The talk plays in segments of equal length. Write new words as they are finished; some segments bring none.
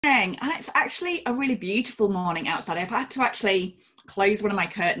And it's actually a really beautiful morning outside. I've had to actually close one of my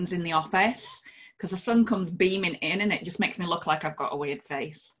curtains in the office because the sun comes beaming in and it just makes me look like I've got a weird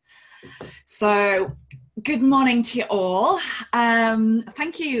face. So good morning to you all.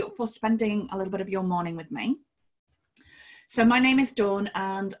 Thank you for spending a little bit of your morning with me. So my name is Dawn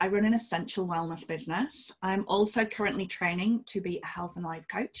and I run an essential wellness business. I'm also currently training to be a health and life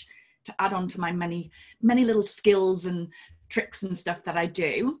coach to add on to my many little skills and tricks and stuff that I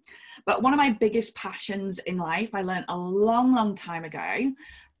do. But one of my biggest passions in life, I learned a long time ago,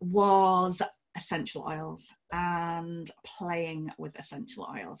 was essential oils and playing with essential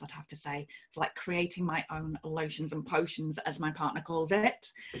oils, I'd have to say. It's like creating my own lotions and potions, as my partner calls it.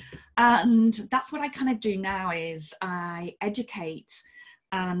 And that's what I kind of do now, is I educate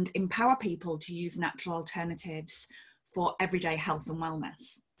and empower people to use natural alternatives for everyday health and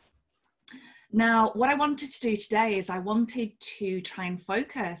wellness. Now, what I wanted to do today is I wanted to try and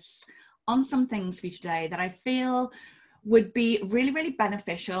focus on some things for you today that I feel would be really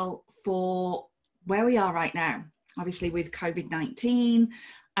beneficial for where we are right now, obviously with COVID-19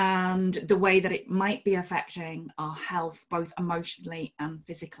 and the way that it might be affecting our health, both emotionally and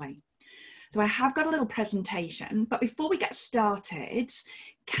physically. So I have got a little presentation, but before we get started,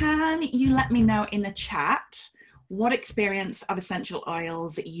 can you let me know in the chat what experience of essential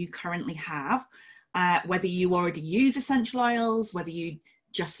oils you currently have, whether you already use essential oils, whether you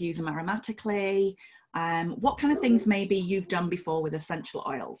just use them aromatically, what kind of things maybe you've done before with essential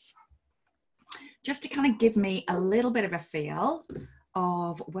oils. Just to kind of give me a little bit of a feel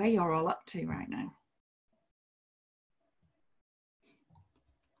of where you're all up to right now.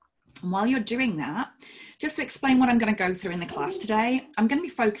 And while you're doing that, just to explain what I'm going to go through in the class today, I'm going to be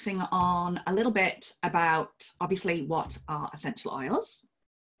focusing on a little bit about, obviously, what are essential oils.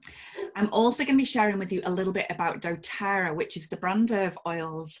 I'm also going to be sharing with you a little bit about doTERRA, which is the brand of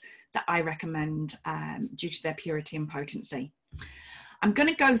oils that I recommend due to their purity and potency. I'm going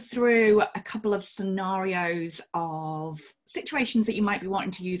to go through a couple of scenarios of situations that you might be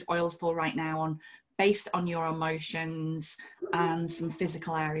wanting to use oils for right now, based on your emotions and some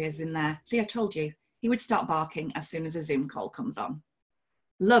physical areas in there. See, I told you, he would start barking as soon as a Zoom call comes on.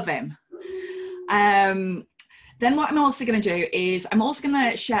 Love him. Then what I'm also going to do is I'm also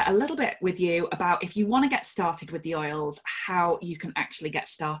going to share a little bit with you about, if you want to get started with the oils, how you can actually get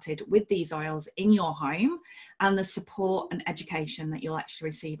started with these oils in your home and the support and education that you'll actually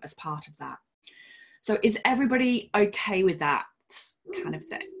receive as part of that. So is everybody okay with that kind of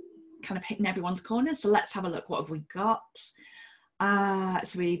thing? Kind of hitting everyone's corner. So let's have a look. What have we got?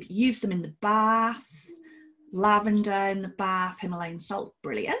 So we've used them in the bath, lavender in the bath, Himalayan salt,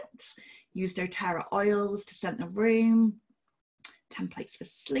 brilliant. Used doTERRA oils to scent the room, templates for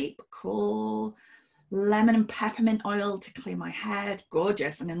sleep, cool. Lemon and peppermint oil to clear my head,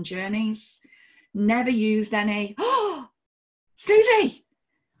 gorgeous. And on journeys, never used any. Oh, Susie,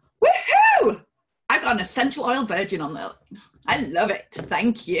 woohoo! I've got an essential oil virgin on there. I love it,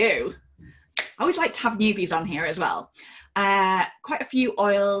 thank you. I always like to have newbies on here as well. Quite a few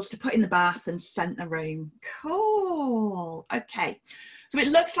oils to put in the bath and scent the room. Cool, okay. So it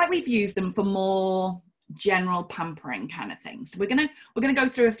looks like we've used them for more general pampering kind of things. So we're gonna go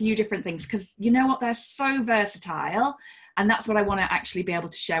through a few different things, because you know what, they're so versatile, and that's what I want to actually be able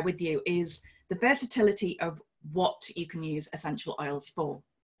to share with you, is the versatility of what you can use essential oils for.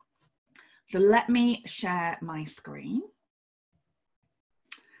 So let me share my screen.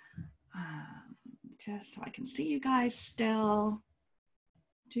 Just so I can see you guys still.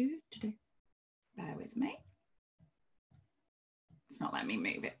 Bear with me. It's not letting me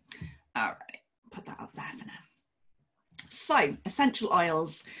move it. All right, put that up there for now. So, essential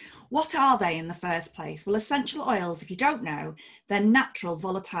oils. What are they in the first place? Well, essential oils, if you don't know, they're natural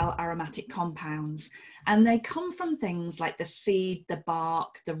volatile aromatic compounds, and they come from things like the seed, the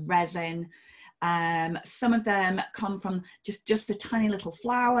bark, the resin. Some of them come from just the tiny little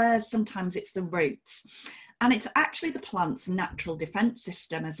flowers. Sometimes it's the roots. And it's actually the plant's natural defense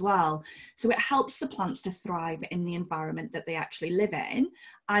system as well. So it helps the plants to thrive in the environment that they actually live in,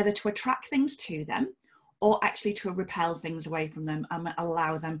 either to attract things to them or actually to repel things away from them and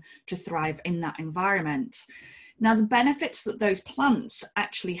allow them to thrive in that environment. Now, the benefits that those plants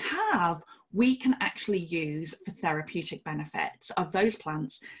actually have, we can actually use for therapeutic benefits of those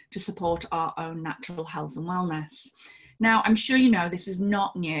plants to support our own natural health and wellness. Now, I'm sure you know this is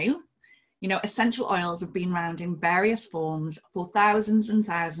not new. You know, essential oils have been around in various forms for thousands and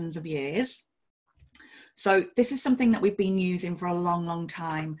thousands of years. So this is something that we've been using for a long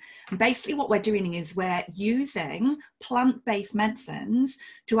time. And basically what we're doing is we're using plant-based medicines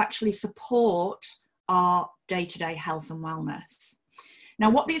to actually support our day-to-day health and wellness. Now,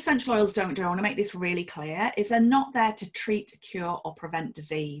 what the essential oils don't do, I want to make this really clear, is they're not there to treat, cure, or prevent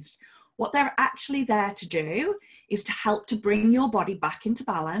disease. What they're actually there to do is to help to bring your body back into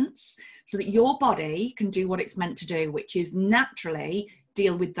balance so that your body can do what it's meant to do, which is naturally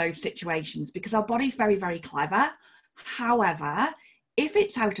deal with those situations, because our body's very, very clever. However, if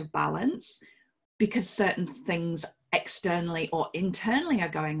it's out of balance because certain things externally or internally are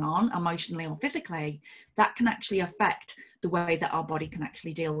going on, emotionally or physically, that can actually affect the way that our body can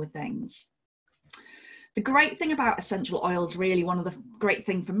actually deal with things. The great thing about essential oils, really, one of the great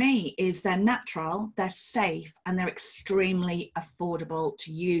things for me is they're natural, they're safe, and they're extremely affordable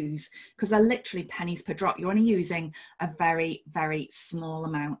to use because they're literally pennies per drop. You're only using a very, very small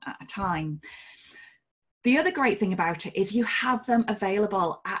amount at a time. The other great thing about it is you have them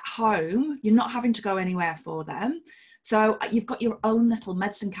available at home. You're not having to go anywhere for them. So you've got your own little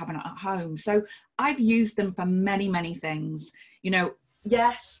medicine cabinet at home. So I've used them for many, many things. You know,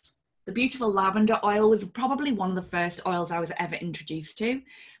 yes, the beautiful lavender oil was probably one of the first oils I was ever introduced to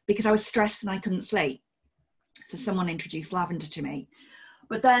because I was stressed and I couldn't sleep. So someone introduced lavender to me.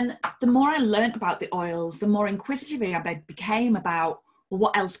 But then the more I learned about the oils, the more inquisitive I became about, well,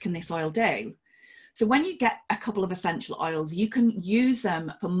 what else can this oil do? So when you get a couple of essential oils, you can use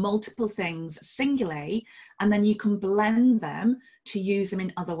them for multiple things singly, and then you can blend them to use them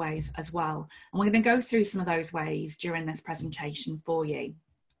in other ways as well. And we're going to go through some of those ways during this presentation for you.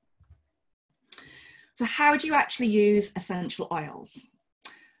 So how do you actually use essential oils?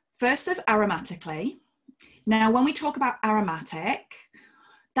 First, there's aromatically. Now, when we talk about aromatic,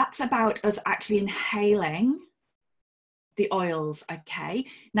 that's about us actually inhaling the oils, okay?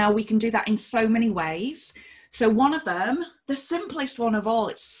 Now we can do that in so many ways. So one of them, the simplest one of all,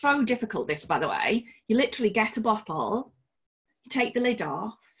 it's so difficult this, by the way, you literally get a bottle, you take the lid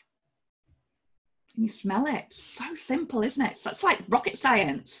off, and you smell it. It's so simple, isn't it? So it's like rocket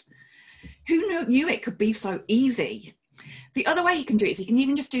science. Who knew it could be so easy? The other way you can do it is you can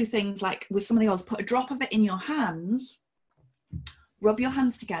even just do things like with some of the oils, put a drop of it in your hands, rub your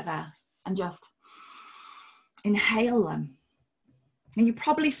hands together and just inhale them. And you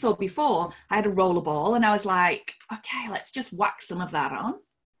probably saw before, I had a rollerball and I was like, okay, let's just whack some of that on.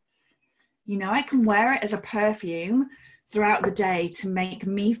 You know, I can wear it as a perfume throughout the day to make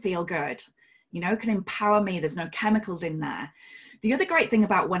me feel good. You know, it can empower me. There's no chemicals in there. The other great thing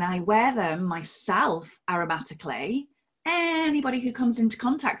about when I wear them myself aromatically, anybody who comes into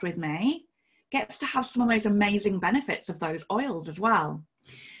contact with me gets to have some of those amazing benefits of those oils as well.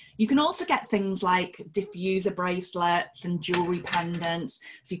 You can also get things like diffuser bracelets and jewelry pendants.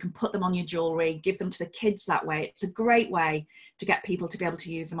 So you can put them on your jewelry, give them to the kids that way. It's a great way to get people to be able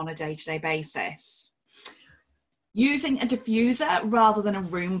to use them on a day-to-day basis. Using a diffuser rather than a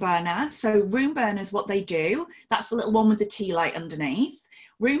room burner. So room burners, what they do, that's the little one with the tea light underneath.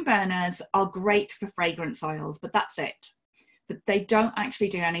 Room burners are great for fragrance oils, but that's it. But they don't actually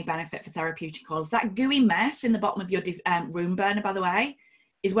do any benefit for therapeutic oils. That gooey mess in the bottom of your room burner, by the way,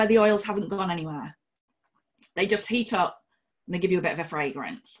 is where the oils haven't gone anywhere. They just heat up and they give you a bit of a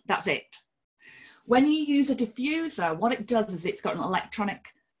fragrance. That's it. When you use a diffuser, what it does is it's got an electronic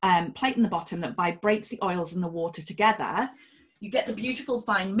plate in the bottom that vibrates the oils and the water together. You get the beautiful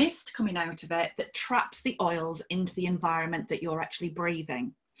fine mist coming out of it that traps the oils into the environment that you're actually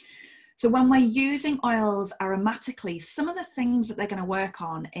breathing. So when we're using oils aromatically, some of the things that they're going to work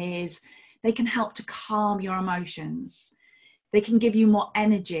on is they can help to calm your emotions. They can give you more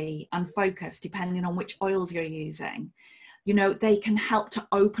energy and focus depending on which oils you're using. You know, they can help to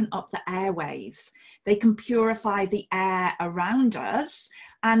open up the airways. They can purify the air around us.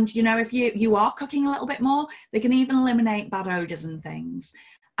 And, you know, if you are cooking a little bit more, they can even eliminate bad odors and things.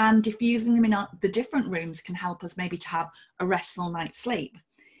 And diffusing them in the different rooms can help us maybe to have a restful night's sleep.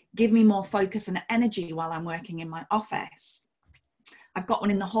 Give me more focus and energy while I'm working in my office. I've got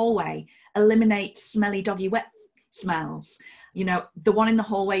one in the hallway. Eliminate smelly doggy wet smells. You know, the one in the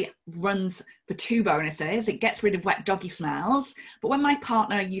hallway runs for 2 bonuses. It gets rid of wet doggy smells. But when my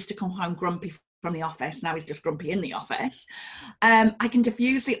partner used to come home grumpy from the office, now he's just grumpy in the office, I can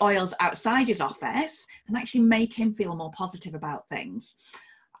diffuse the oils outside his office and actually make him feel more positive about things.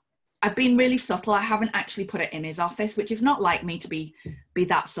 I've been really subtle. I haven't actually put it in his office, which is not like me to be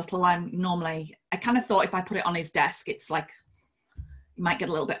that subtle. I kind of thought if I put it on his desk, it's like, he might get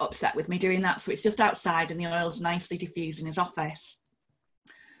a little bit upset with me doing that. So it's just outside and the oil's nicely diffused in his office.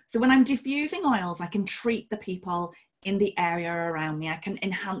 So when I'm diffusing oils, I can treat the people in the area around me. I can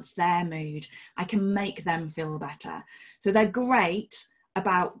enhance their mood. I can make them feel better. So they're great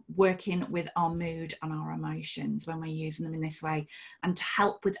about working with our mood and our emotions when we're using them in this way, and to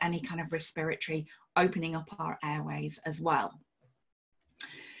help with any kind of respiratory opening up our airways as well.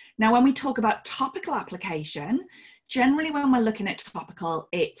 Now, when we talk about topical application, generally when we're looking at topical,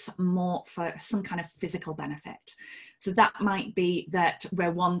 it's more for some kind of physical benefit. So that might be that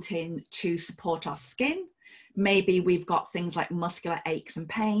we're wanting to support our skin. Maybe we've got things like muscular aches and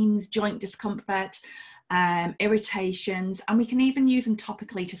pains, joint discomfort, irritations, and we can even use them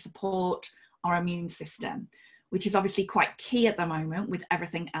topically to support our immune system, which is obviously quite key at the moment with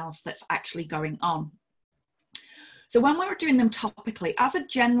everything else that's actually going on. So when we're doing them topically, as a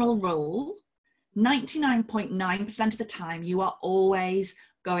general rule, 99.9% of the time, you are always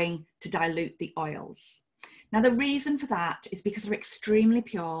going to dilute the oils. Now, the reason for that is because they're extremely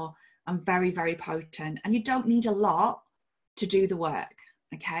pure and very, very potent, and you don't need a lot to do the work,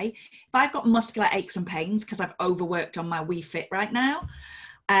 okay? If I've got muscular aches and pains because I've overworked on my Wii Fit right now,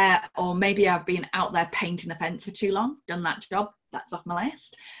 or maybe I've been out there painting the fence for too long, done that job, that's off my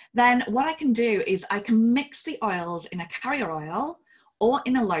list, then what I can do is I can mix the oils in a carrier oil or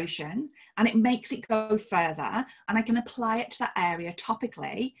in a lotion, and it makes it go further, and I can apply it to that area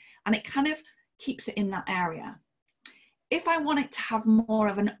topically, and it kind of keeps it in that area. If I want it to have more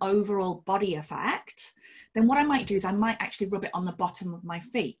of an overall body effect, then what I might do is I might actually rub it on the bottom of my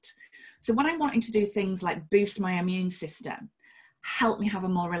feet. So when I'm wanting to do things like boost my immune system, help me have a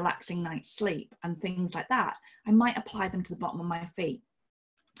more relaxing night's sleep and things like that, I might apply them to the bottom of my feet.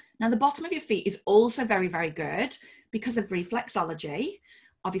 Now, the bottom of your feet is also very, very good because of reflexology.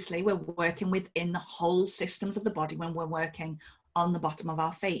 Obviously, we're working within the whole systems of the body when we're working on the bottom of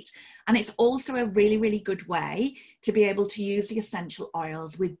our feet. And it's also a really, really good way to be able to use the essential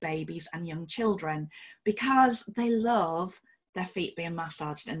oils with babies and young children because they love their feet being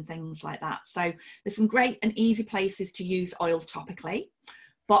massaged and things like that. So there's some great and easy places to use oils topically.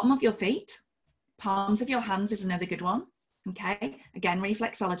 Bottom of your feet, palms of your hands is another good one. Okay, again,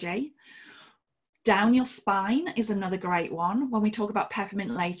 reflexology. Down your spine is another great one. When we talk about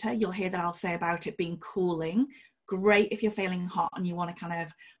peppermint later, you'll hear that I'll say about it being cooling. Great if you're feeling hot and you want to kind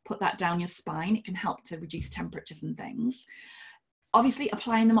of put that down your spine. It can help to reduce temperatures and things. Obviously,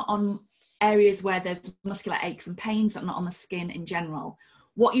 applying them on areas where there's muscular aches and pains, and not on the skin in general.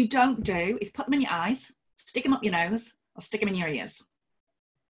 What you don't do is put them in your eyes, stick them up your nose, or stick them in your ears.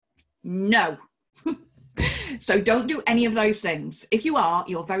 No. So don't do any of those things. If you are,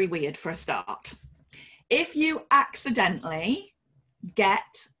 you're very weird for a start. If you accidentally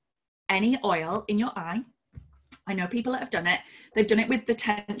get any oil in your eye, I know people that have done it. They've done it with the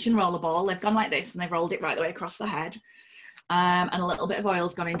tension roller ball. They've gone like this and they've rolled it right the way across the head. And a little bit of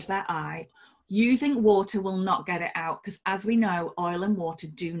oil's gone into their eye. Using water will not get it out because, as we know, oil and water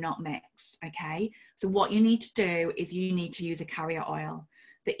do not mix, okay? So what you need to do is you need to use a carrier oil.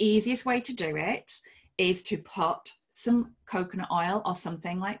 The easiest way to do it is to put some coconut oil or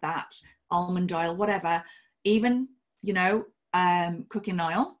something like that, almond oil, whatever, even, you know, cooking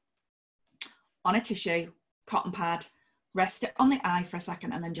oil on a tissue, cotton pad, rest it on the eye for a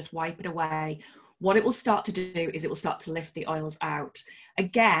second and then just wipe it away. What it will start to do is it will start to lift the oils out.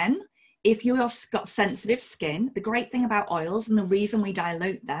 Again, if you've got sensitive skin, the great thing about oils and the reason we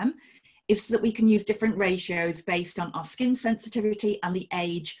dilute them is so that we can use different ratios based on our skin sensitivity and the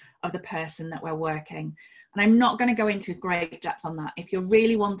age of the person that we're working. And I'm not going to go into great depth on that. If you're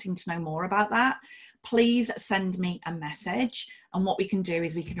really wanting to know more about that, please send me a message. And what we can do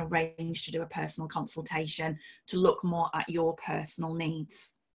is we can arrange to do a personal consultation to look more at your personal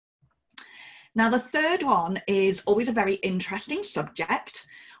needs. Now, the third one is always a very interesting subject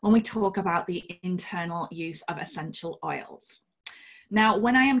when we talk about the internal use of essential oils. Now,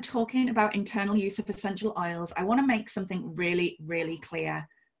 when I am talking about internal use of essential oils, I want to make something really, really clear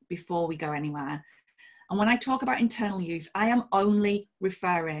before we go anywhere. And when I talk about internal use, I am only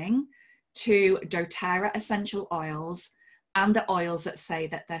referring to doTERRA essential oils and the oils that say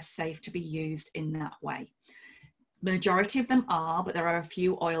that they're safe to be used in that way. The majority of them are, but there are a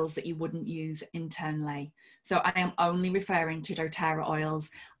few oils that you wouldn't use internally. So I am only referring to doTERRA oils.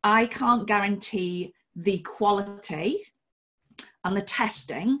 I can't guarantee the quality and the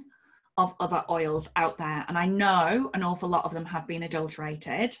testing of other oils out there. And I know an awful lot of them have been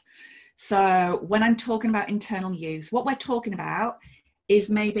adulterated. So when I'm talking about internal use, what we're talking about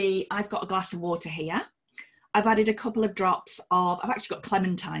is maybe I've got a glass of water here. I've added a couple of drops of, I've actually got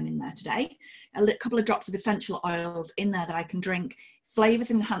clementine in there today, a couple of drops of essential oils in there that I can drink. Flavors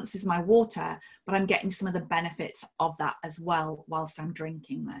enhances my water, but I'm getting some of the benefits of that as well whilst I'm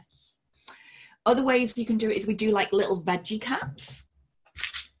drinking this. Other ways you can do it is we do like little veggie caps.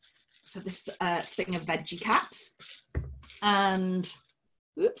 So this thing of veggie caps, and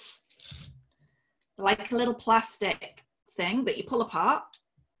oops, like a little plastic thing that you pull apart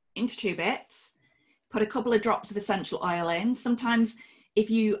into two bits. Put a couple of drops of essential oil in. Sometimes if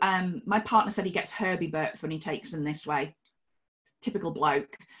you, my partner said he gets herby burps when he takes them this way. Typical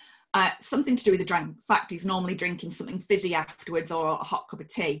bloke. Something to do with the drink. In fact, he's normally drinking something fizzy afterwards or a hot cup of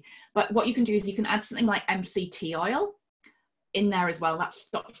tea. But what you can do is you can add something like MCT oil in there as well. That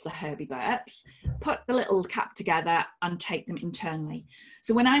stops the herby burps. Put the little cap together and take them internally.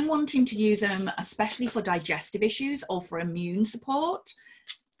 So when I'm wanting to use them, especially for digestive issues or for immune support,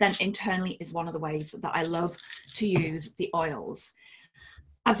 then internally is one of the ways that I love to use the oils.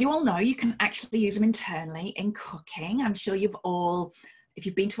 As you all know, you can actually use them internally in cooking. I'm sure you've all, if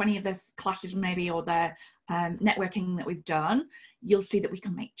you've been to any of the classes maybe or the networking that we've done, you'll see that we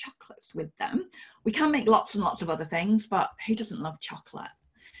can make chocolates with them. We can make lots and lots of other things, but who doesn't love chocolate?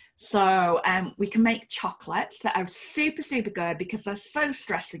 So we can make chocolates that are super, super good because they're so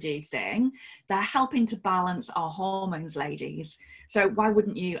stress reducing. They're helping to balance our hormones, ladies. So why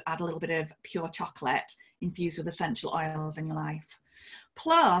wouldn't you add a little bit of pure chocolate infused with essential oils in your life?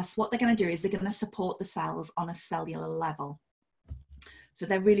 Plus, what they're going to do is they're going to support the cells on a cellular level. So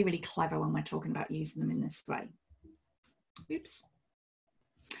they're really, really clever when we're talking about using them in this way. Oops.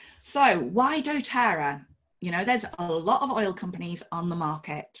 So why doTERRA? You know, there's a lot of oil companies on the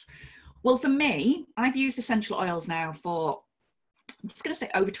market. Well, for me, I've used essential oils now for, I'm just going to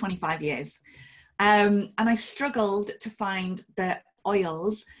say over 25 years. And I struggled to find the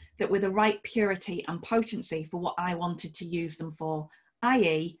oils that were the right purity and potency for what I wanted to use them for,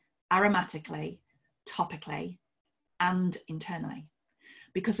 i.e. aromatically, topically, and internally.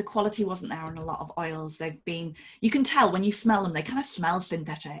 Because the quality wasn't there on a lot of oils. They've been, you can tell when you smell them, they kind of smell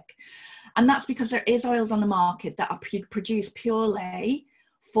synthetic. And that's because there is oils on the market that are produced purely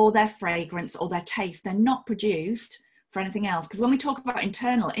for their fragrance or their taste. They're not produced for anything else. Because when we talk about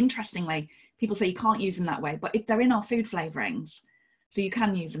internal, interestingly, people say you can't use them that way, but if they're in our food flavorings, so you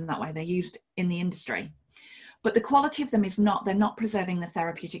can use them that way. They're used in the industry. But the quality of them is not, they're not preserving the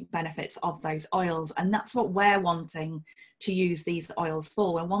therapeutic benefits of those oils. And that's what we're wanting to use these oils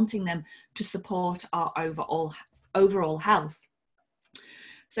for. We're wanting them to support our overall health.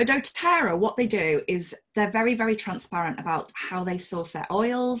 So doTERRA, what they do is they're very, very transparent about how they source their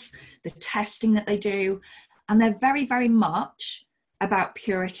oils, the testing that they do, and they're very, very much about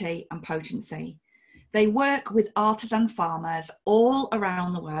purity and potency. They work with artisan farmers all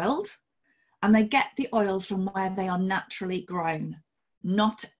around the world, and they get the oils from where they are naturally grown,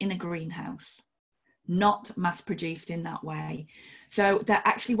 not in a greenhouse, not mass produced in that way. So they're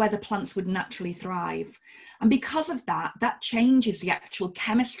actually where the plants would naturally thrive. And because of that, that changes the actual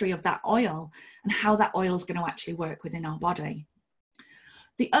chemistry of that oil and how that oil is going to actually work within our body.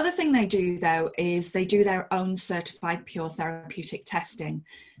 The other thing they do, though, is they do their own certified pure therapeutic testing.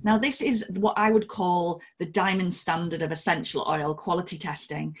 Now, this is what I would call the diamond standard of essential oil quality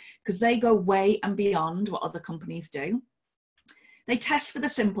testing, because they go way and beyond what other companies do. They test for the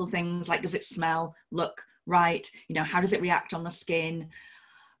simple things like, does it smell, look right? You know, how does it react on the skin?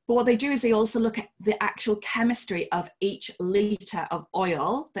 But what they do is they also look at the actual chemistry of each litre of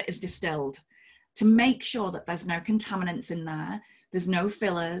oil that is distilled to make sure that there's no contaminants in there, there's no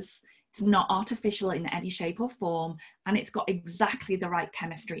fillers, it's not artificial in any shape or form, and it's got exactly the right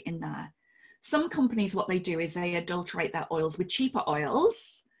chemistry in there. Some companies, what they do is they adulterate their oils with cheaper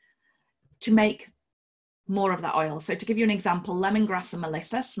oils to make more of that oil. So to give you an example, lemongrass and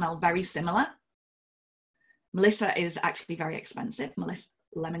melissa smell very similar. Melissa is actually very expensive.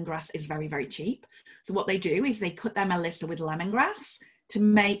 Lemongrass is very, very cheap. So what they do is they cut their melissa with lemongrass to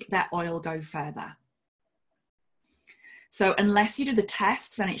make that oil go further. So unless you do the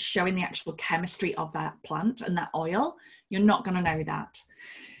tests and it's showing the actual chemistry of that plant and that oil, you're not going to know that.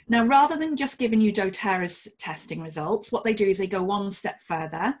 Now, rather than just giving you doTERRA's testing results, what they do is they go one step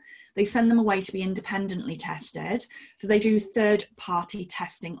further. They send them away to be independently tested. So they do third-party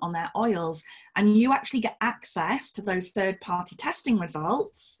testing on their oils, and you actually get access to those third-party testing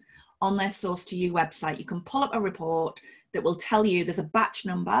results on their Source to You website. You can pull up a report that will tell you there's a batch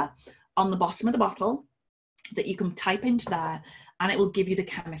number on the bottom of the bottle that you can type into there, and it will give you the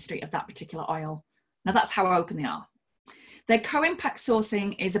chemistry of that particular oil. Now, that's how open they are. Their co-impact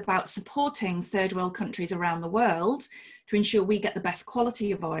sourcing is about supporting third world countries around the world to ensure we get the best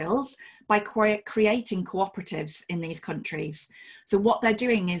quality of oils by creating cooperatives in these countries. So what they're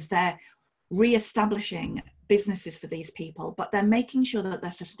doing is they're re-establishing businesses for these people, but they're making sure that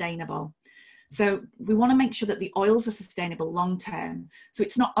they're sustainable. So we want to make sure that the oils are sustainable long term. So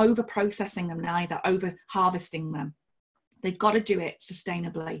it's not over processing them neither, over harvesting them. They've got to do it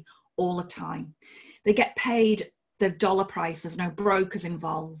sustainably all the time. They get paid the dollar price, there's no brokers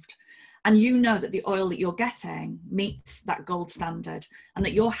involved. And you know that the oil that you're getting meets that gold standard and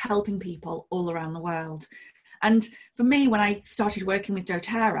that you're helping people all around the world. And for me, when I started working with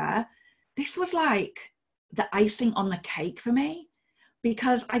doTERRA, this was like the icing on the cake for me,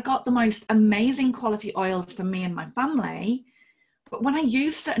 because I got the most amazing quality oils for me and my family. But when I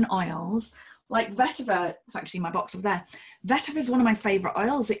use certain oils, like vetiver, it's actually in my box over there. Vetiver is one of my favorite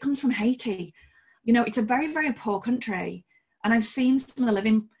oils. It comes from Haiti. You know, it's a very, very poor country. And I've seen some of the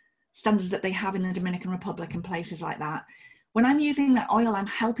living standards that they have in the Dominican Republic and places like that. When I'm using that oil, I'm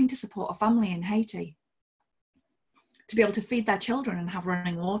helping to support a family in Haiti to be able to feed their children and have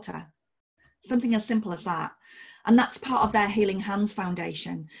running water. Something as simple as that. And that's part of their Healing Hands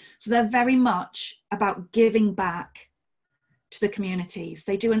Foundation. So they're very much about giving back to the communities.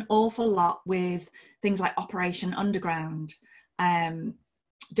 They do an awful lot with things like Operation Underground,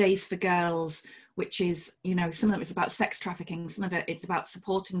 Days for Girls, which is, you know, some of it is about sex trafficking, some of it it's about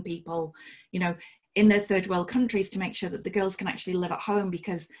supporting people, you know, in their third world countries to make sure that the girls can actually live at home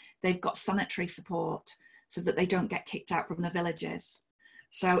because they've got sanitary support so that they don't get kicked out from the villages.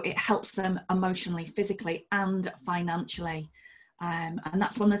 So it helps them emotionally, physically, and financially. And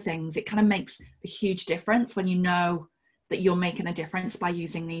that's one of the things, it kind of makes a huge difference when you know that you're making a difference by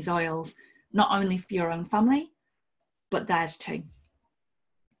using these oils, not only for your own family, but theirs too.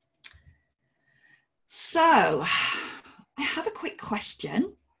 So I have a quick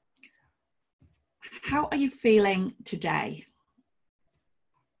question. How are you feeling today?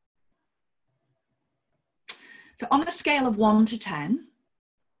 So on a scale of 1 to 10,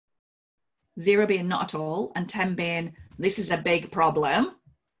 0 being not at all, and 10 being, this is a big problem.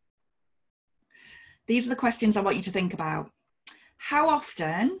 These are the questions I want you to think about. How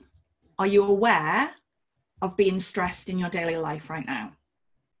often are you aware of being stressed in your daily life right now?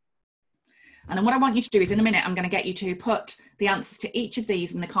 And then what I want you to do is in a minute, I'm going to get you to put the answers to each of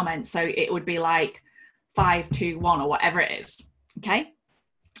these in the comments. So it would be like 5, 2, 1 or whatever it is. Okay.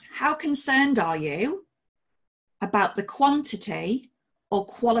 How concerned are you about the quantity or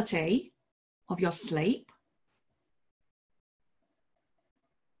quality of your sleep?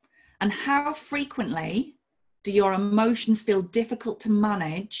 And how frequently do your emotions feel difficult to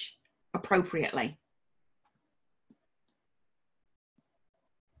manage appropriately?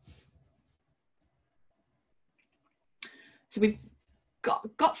 So we've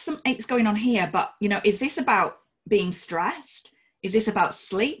got some 8s going on here, but you know, is this about being stressed? Is this about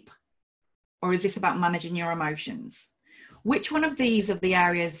sleep? Or is this about managing your emotions? Which one of these are the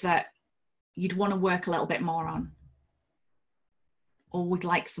areas that you'd want to work a little bit more on? Or would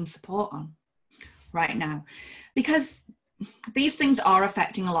like some support on right now? Because these things are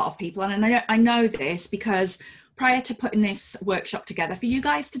affecting a lot of people. And I know this because prior to putting this workshop together for you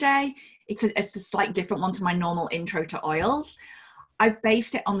guys today, it's a slight different one to my normal intro to oils. I've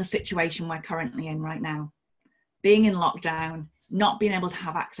based it on the situation we're currently in right now. Being in lockdown, not being able to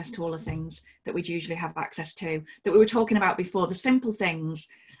have access to all the things that we'd usually have access to, that we were talking about before, the simple things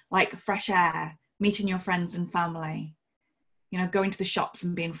like fresh air, meeting your friends and family, you know, going to the shops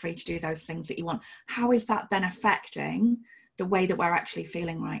and being free to do those things that you want. How is that then affecting the way that we're actually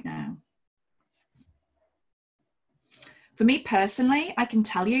feeling right now? For me personally, I can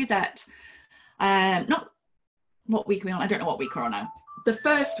tell you that, not what week we're on, I don't know what week we're on now. The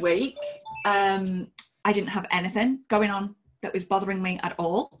first week, I didn't have anything going on that was bothering me at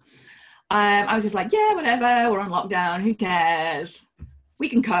all. I was just like, yeah, whatever, we're on lockdown, who cares? We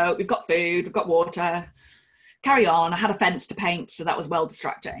can cope, we've got food, we've got water, carry on. I had a fence to paint, so that was well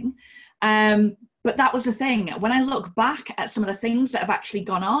distracting. But that was the thing. When I look back at some of the things that have actually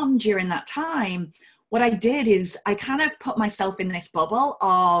gone on during that time, what I did is I kind of put myself in this bubble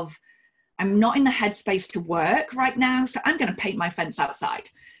of, I'm not in the headspace to work right now, so I'm going to paint my fence outside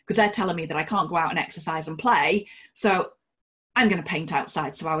because they're telling me that I can't go out and exercise and play. So I'm going to paint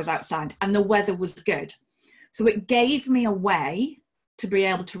outside. So I was outside and the weather was good. So it gave me a way to be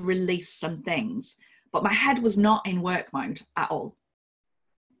able to release some things, but my head was not in work mode at all.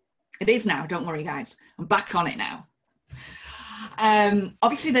 It is now, don't worry guys, I'm back on it now.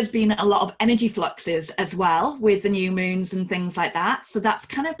 Obviously there's been a lot of energy fluxes as well with the new moons and things like that. So that's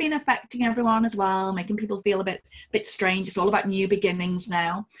kind of been affecting everyone as well, making people feel a bit strange. It's all about new beginnings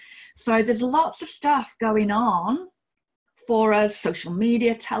now. So there's lots of stuff going on for us, social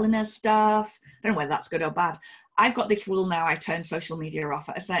media telling us stuff. I don't know whether that's good or bad. I've got this rule now, I turn social media off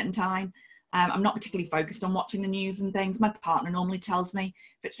at a certain time. I'm not particularly focused on watching the news and things. My partner normally tells me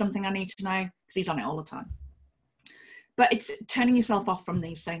if it's something I need to know because he's on it all the time. But it's turning yourself off from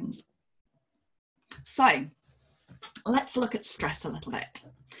these things. So let's look at stress a little bit.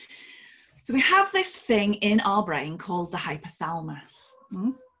 So we have this thing in our brain called the hypothalamus.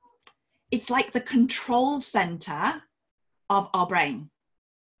 It's like the control center of our brain.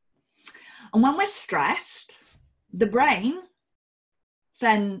 And when we're stressed, The brain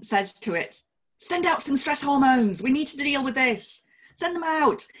then says to it, send out some stress hormones. We need to deal with this. Send them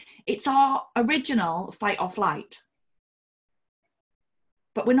out. It's our original fight or flight.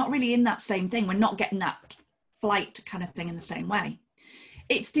 But we're not really in that same thing. We're not getting that flight kind of thing in the same way.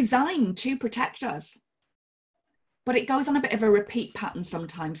 It's designed to protect us, but it goes on a bit of a repeat pattern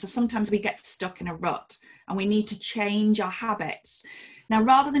sometimes. So sometimes we get stuck in a rut and we need to change our habits. Now,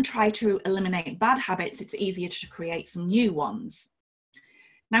 rather than try to eliminate bad habits, it's easier to create some new ones.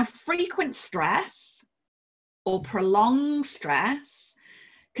 Now, frequent stress or prolonged stress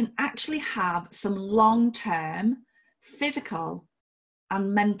can actually have some long-term physical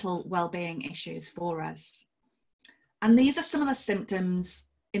and mental well-being issues for us. And these are some of the symptoms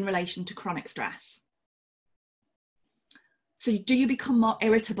in relation to chronic stress. So do you become more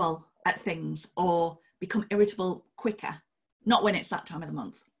irritable at things or become irritable quicker? Not when it's that time of the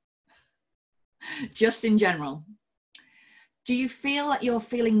month, just in general. Do you feel like you're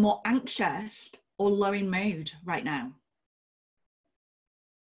feeling more anxious or low in mood right now?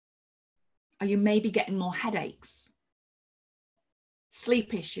 Are you maybe getting more headaches,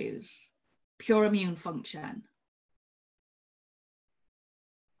 sleep issues, poor immune function?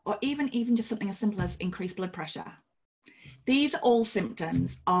 Or even just something as simple as increased blood pressure? These are all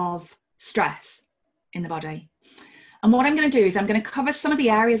symptoms of stress in the body. And what I'm going to do is I'm going to cover some of the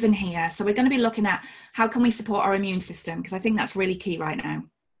areas in here. So we're going to be looking at how can we support our immune system, because I think that's really key right now.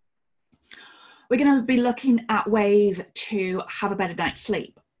 We're going to be looking at ways to have a better night's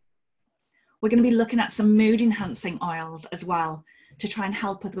sleep. We're going to be looking at some mood enhancing oils as well to try and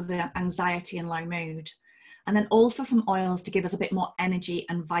help us with the anxiety and low mood. And then also some oils to give us a bit more energy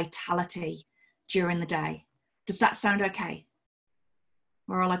and vitality during the day. Does that sound okay?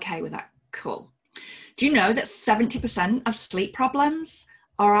 We're all okay with that? Cool. Do you know that 70% of sleep problems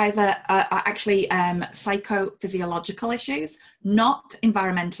are either are actually psychophysiological issues, not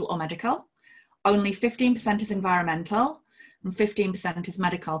environmental or medical? Only 15% is environmental and 15% is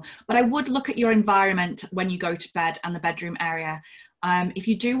medical. But I would look at your environment when you go to bed and the bedroom area. If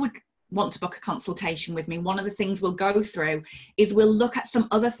you would want to book a consultation with me, one of the things we'll go through is we'll look at some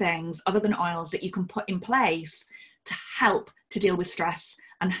other things other than oils that you can put in place to help to deal with stress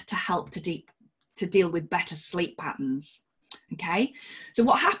and to help to deal with better sleep patterns. Okay, so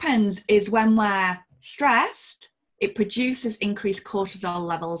what happens is when we're stressed, it produces increased cortisol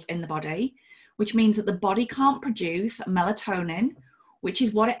levels in the body, which means that the body can't produce melatonin, which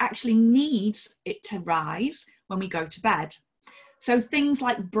is what it actually needs it to rise when we go to bed. So things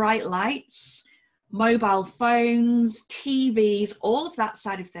like bright lights, mobile phones, TVs, all of that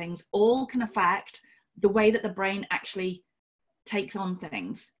side of things, all can affect the way that the brain actually takes on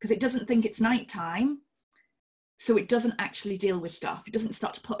things, because it doesn't think it's nighttime, so it doesn't actually deal with stuff. It doesn't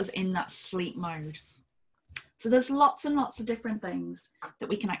start to put us in that sleep mode. So there's lots and lots of different things that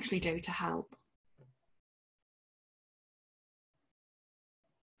we can actually do to help.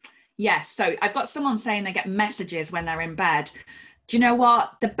 Yes, so I've got someone saying they get messages when they're in bed. Do you know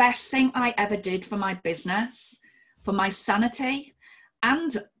what? The best thing I ever did for my business, for my sanity,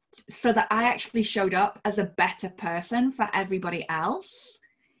 and so that I actually showed up as a better person for everybody else,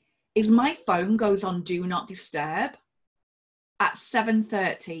 is my phone goes on Do Not Disturb at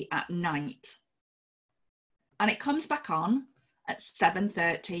 7:30 at night. And it comes back on at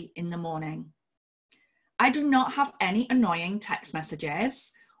 7:30 in the morning. I do not have any annoying text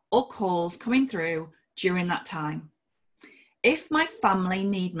messages or calls coming through during that time. If my family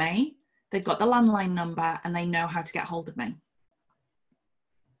need me, they've got the landline number and they know how to get hold of me.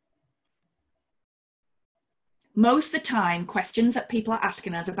 Most of the time, questions that people are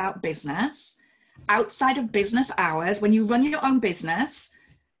asking us about business, outside of business hours, when you run your own business,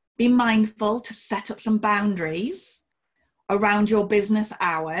 be mindful to set up some boundaries around your business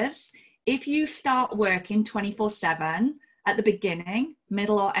hours. If you start working 24/7 at the beginning,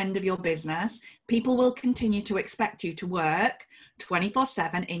 middle or end of your business, people will continue to expect you to work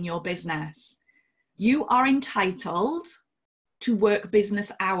 24/7 in your business. You are entitled to work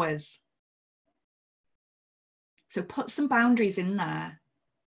business hours. So put some boundaries in there.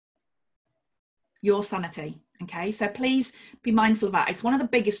 Your sanity, okay? So please be mindful of that. It's one of the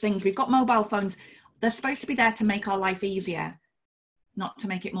biggest things. We've got mobile phones. They're supposed to be there to make our life easier, not to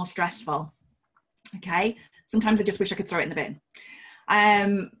make it more stressful, okay? Sometimes I just wish I could throw it in the bin.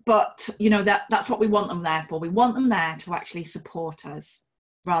 But you know, that's what we want them there for. We want them there to actually support us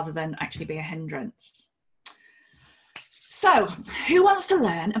rather than actually be a hindrance. So who wants to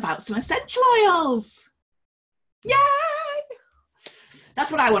learn about some essential oils? Yay!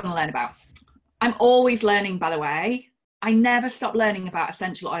 That's what I want to learn about. I'm always learning, by the way. I never stop learning about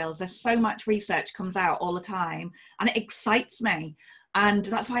essential oils. There's so much research comes out all the time, and it excites me. And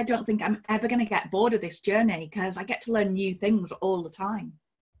that's why I don't think I'm ever going to get bored of this journey, because I get to learn new things all the time.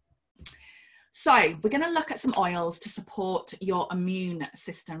 So we're going to look at some oils to support your immune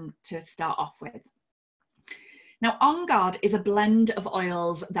system to start off with. Now, On Guard is a blend of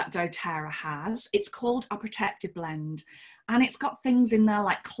oils that doTERRA has. It's called a protective blend, and it's got things in there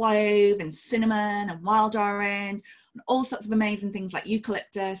like clove and cinnamon and wild orange and all sorts of amazing things like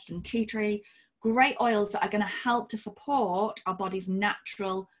eucalyptus and tea tree. Great oils that are going to help to support our body's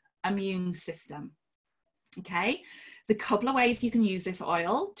natural immune system. Okay, there's a couple of ways you can use this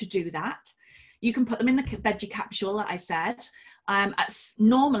oil to do that. You can put them in the veggie capsule that I said.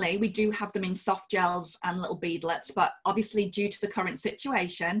 Normally, we do have them in soft gels and little beadlets, but obviously due to the current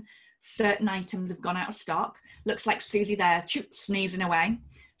situation, certain items have gone out of stock. Looks like Susie there, sneezing away.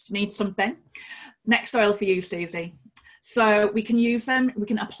 She needs something. Next oil for you, Susie. So we can use them, we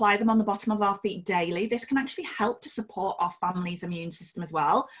can apply them on the bottom of our feet daily. This can actually help to support our family's immune system as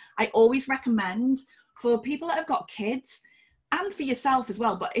well. I always recommend for people that have got kids, and for yourself as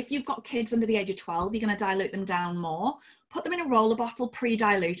well, but if you've got kids under the age of 12, you're going to dilute them down more. Put them in a roller bottle,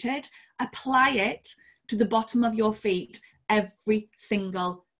 pre-diluted, apply it to the bottom of your feet every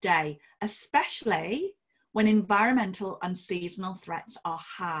single day, especially when environmental and seasonal threats are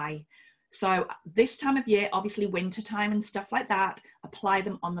high. So this time of year, obviously winter time and stuff like that, apply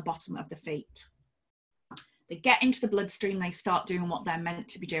them on the bottom of the feet. They get into the bloodstream, they start doing what they're meant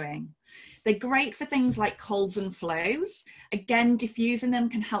to be doing. They're great for things like colds and flus. Again, diffusing them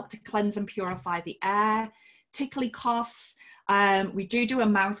can help to cleanse and purify the air. Tickly coughs, we do a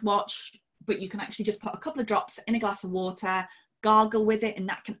mouthwash, but you can actually just put a couple of drops in a glass of water, gargle with it, and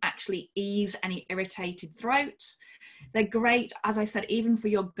that can actually ease any irritated throat. They're great, as I said, even for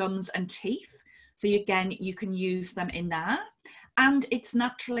your gums and teeth. So again, you can use them in there. And it's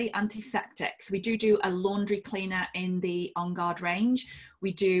naturally antiseptic. So we do a laundry cleaner in the On Guard range.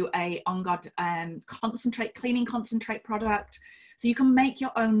 We do a On Guard cleaning concentrate product. So you can make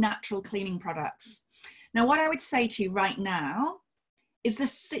your own natural cleaning products. Now, what I would say to you right now is the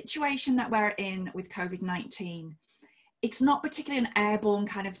situation that we're in with COVID-19. It's not particularly an airborne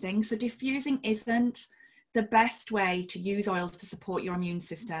kind of thing. So diffusing isn't the best way to use oils to support your immune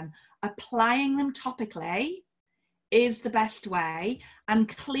system. Applying them topically is the best way, and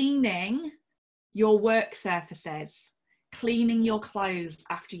cleaning your work surfaces, cleaning your clothes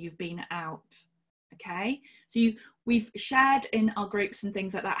after you've been out. Okay, so we've shared in our groups and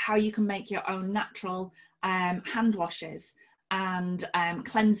things like that how you can make your own natural hand washes and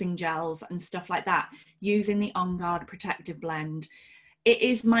cleansing gels and stuff like that using the On Guard protective blend. It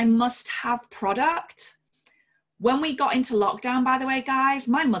is my must-have product. When we got into lockdown, by the way, guys,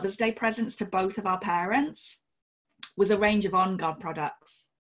 my Mother's Day presents to both of our parents was a range of On Guard products,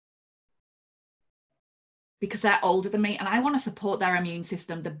 because they're older than me and I want to support their immune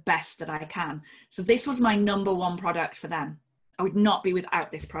system the best that I can. So this was my number one product for them. I would not be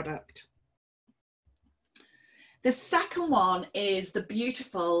without this product. The second one is the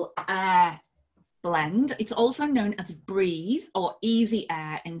beautiful Air blend. It's also known as Breathe or Easy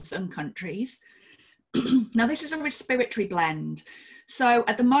Air in some countries. Now this is a respiratory blend. So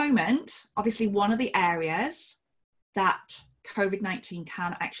at the moment, obviously one of the areas that COVID-19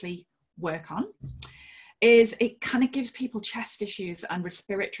 can actually work on is it kind of gives people chest issues and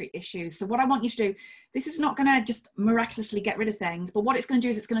respiratory issues. So what I want you to do, this is not going to just miraculously get rid of things, but what it's going to do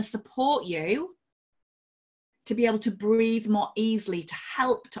is it's going to support you to be able to breathe more easily, to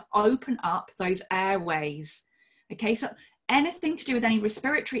help to open up those airways. Okay, so anything to do with any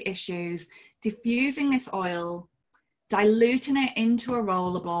respiratory issues, diffusing this oil, diluting it into a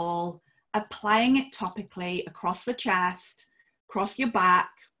roller ball, applying it topically across the chest, across your back,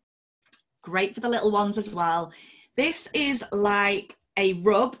 great for the little ones as well. This is like a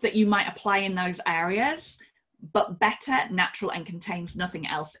rub that you might apply in those areas, but better, natural, and contains nothing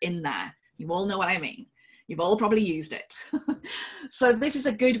else in there. You all know what I mean. You've all probably used it. So this is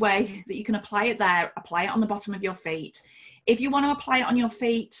a good way that you can apply it there, apply it on the bottom of your feet. If you want to apply it on your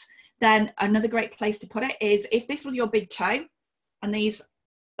feet, then another great place to put it is if this was your big toe and these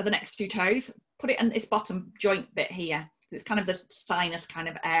are the next few toes, put it in this bottom joint bit here. It's kind of the sinus kind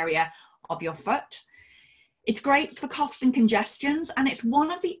of area of your foot. It's great for coughs and congestions, and it's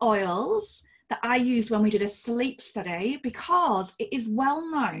one of the oils that I used when we did a sleep study, because it is well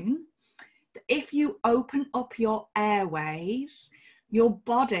known that if you open up your airways, your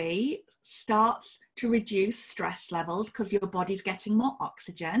body starts to reduce stress levels because your body's getting more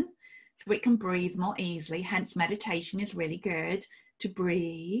oxygen, so it can breathe more easily. Hence meditation is really good to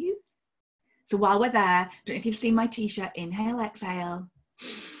breathe So while we're there, don't know if you've seen my t-shirt, inhale, exhale.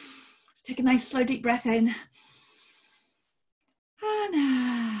 Let's take a nice slow deep breath in.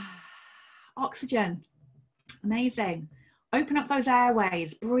 And oxygen. Amazing. Open up those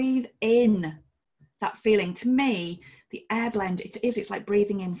airways, breathe in that feeling. To me, the air blend, it's like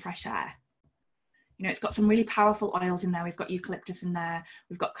breathing in fresh air. You know, it's got some really powerful oils in there. We've got eucalyptus in there.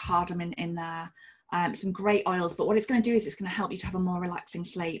 We've got cardamom in there. Some great oils, but what it's going to do is it's going to help you to have a more relaxing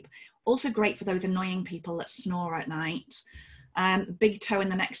sleep. Also great for those annoying people that snore at night. Big toe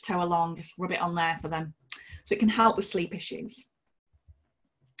and the next toe along, just rub it on there for them. So it can help with sleep issues.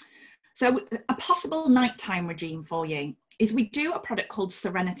 So a possible nighttime regime for you is we do a product called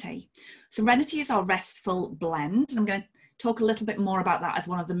Serenity. Serenity is our restful blend, and I'm going to talk a little bit more about that as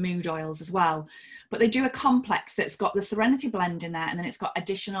one of the mood oils as well. But they do a complex that's got the Serenity blend in there, and then it's got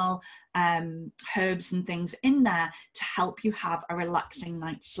additional herbs and things in there to help you have a relaxing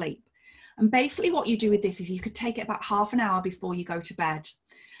night's sleep. And basically what you do with this is you could take it about half an hour before you go to bed.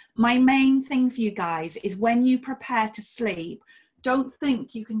 My main thing for you guys is when you prepare to sleep, don't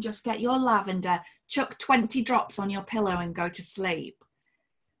think you can just get your lavender, chuck 20 drops on your pillow and go to sleep.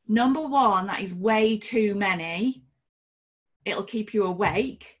 Number one, that is way too many. It'll keep you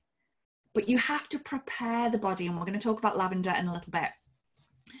awake, but you have to prepare the body, and we're going to talk about lavender in a little bit.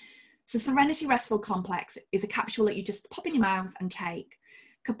 So Serenity Restful Complex is a capsule that you just pop in your mouth and take.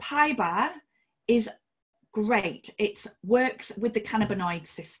 Copaiba is great. It works with the cannabinoid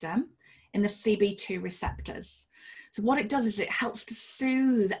system in the CB2 receptors. So what it does is it helps to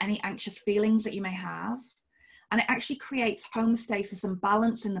soothe any anxious feelings that you may have, and it actually creates homeostasis and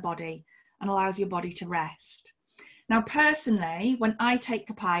balance in the body and allows your body to rest. Now, personally, when I take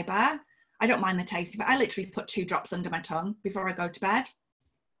Copaiba, I don't mind the taste of it. I literally put 2 drops under my tongue before I go to bed.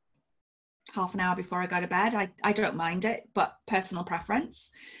 Half an hour before I go to bed. I don't mind it, but personal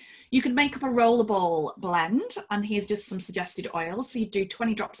preference. You could make up a rollerball blend, and here's just some suggested oils. So you do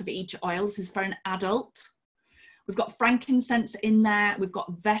 20 drops of each oil. This is for an adult. We've got frankincense in there. We've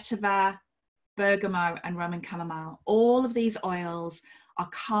got vetiver, bergamot, and Roman chamomile. All of these oils are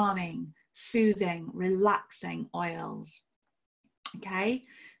calming, soothing, relaxing oils. Okay,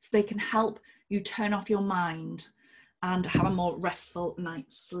 so they can help you turn off your mind and have a more restful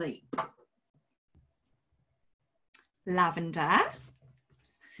night's sleep. Lavender.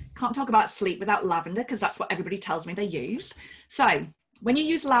 Can't talk about sleep without lavender because that's what everybody tells me they use. So when you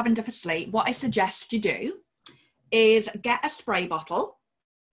use lavender for sleep, what I suggest you do is get a spray bottle,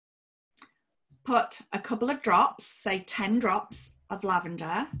 put a couple of drops, say 10 drops of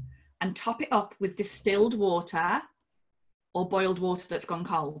lavender, and top it up with distilled water or boiled water that's gone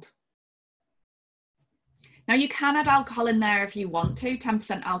cold. Now you can add alcohol in there if you want to,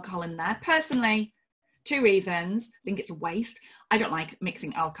 10% alcohol in there. Personally, 2 reasons. I think it's a waste. I don't like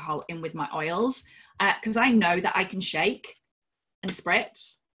mixing alcohol in with my oils because I know that I can shake and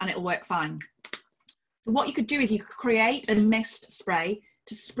spritz and it'll work fine. So what you could do is you could create a mist spray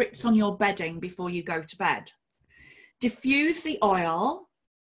to spritz on your bedding before you go to bed. Diffuse the oil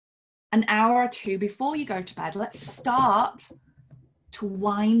an hour or 2 before you go to bed. Let's start to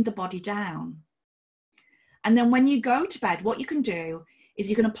wind the body down. And then when you go to bed, what you can do is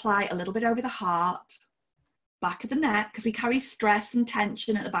you can apply a little bit over the heart, back of the neck, because we carry stress and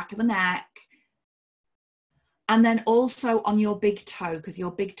tension at the back of the neck. And then also on your big toe, because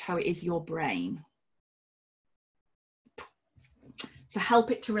your big toe is your brain. So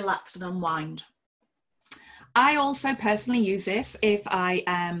help it to relax and unwind. I also personally use this if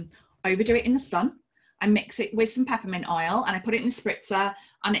I overdo it in the sun. I mix it with some peppermint oil and I put it in a spritzer,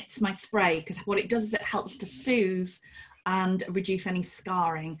 and it's my spray, because what it does is it helps to soothe and reduce any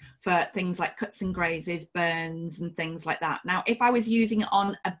scarring for things like cuts and grazes, burns and things like that. Now, if I was using it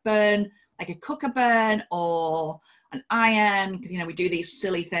on a burn, like a cooker burn or an iron, because, you know, we do these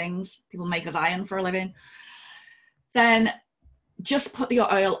silly things, people make us iron for a living, then just put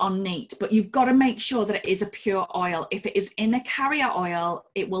your oil on neat, but you've got to make sure that it is a pure oil. If it is in a carrier oil,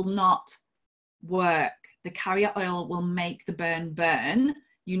 it will not work. The carrier oil will make the burn.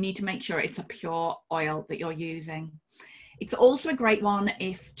 You need to make sure it's a pure oil that you're using. It's also a great one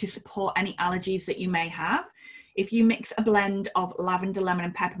to support any allergies that you may have. If you mix a blend of lavender, lemon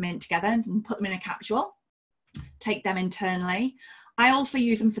and peppermint together and put them in a capsule, take them internally. I also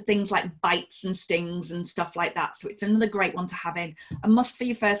use them for things like bites and stings and stuff like that. So it's another great one to have in. A must for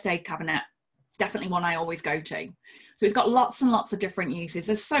your first aid cabinet. Definitely one I always go to. So it's got lots and lots of different uses.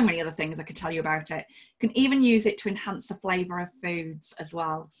 There's so many other things I could tell you about it. You can even use it to enhance the flavour of foods as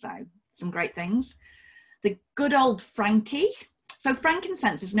well. So some great things. The good old Frankie. So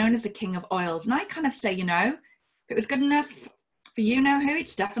frankincense is known as the king of oils. And I kind of say, you know, if it was good enough For you know who,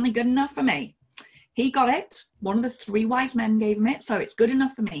 it's definitely good enough for me. He got it. One of the 3 wise men gave him it, so it's good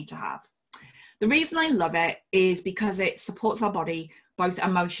enough for me to have. The reason I love it is because it supports our body both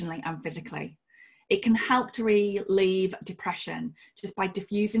emotionally and physically. It can help to relieve depression just by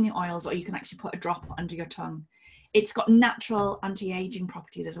diffusing the oils, or you can actually put a drop under your tongue. It's got natural anti-aging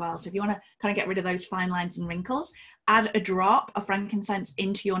properties as well. So if you want to kind of get rid of those fine lines and wrinkles, add a drop of frankincense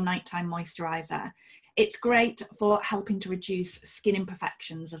into your nighttime moisturizer. It's great for helping to reduce skin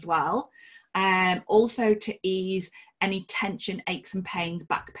imperfections as well. Also to ease any tension, aches and pains,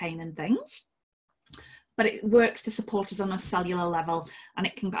 back pain and things. But it works to support us on a cellular level, and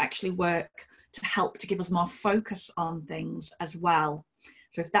it can actually work to help to give us more focus on things as well.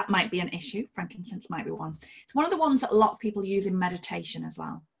 So if that might be an issue, frankincense might be one. It's one of the ones that a lot of people use in meditation as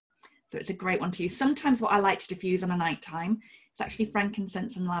well. So it's a great one to use. Sometimes what I like to diffuse on a night time is actually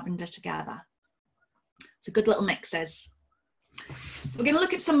frankincense and lavender together. So good little mixes. So we're going to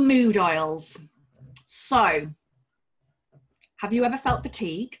look at some mood oils. So have you ever felt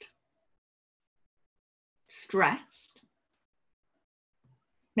fatigued? Stressed?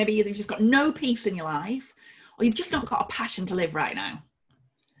 Maybe you've just got no peace in your life, or you've just not got a passion to live right now.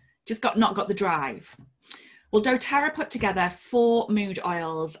 Just not got the drive. Well, doTERRA put together 4 mood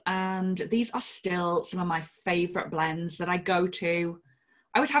oils, and these are still some of my favorite blends that I go to.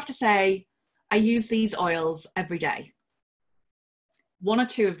 I would have to say I use these oils every day. 1 or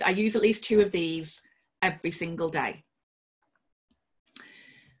 2 I use at least 2 of these every single day.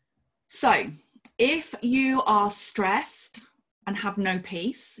 So if you are stressed and have no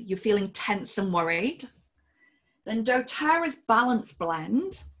peace, you're feeling tense and worried, then doTERRA's Balance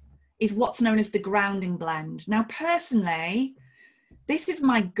Blend is what's known as the grounding blend. Now, personally, this is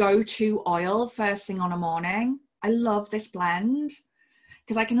my go-to oil first thing on a morning. I love this blend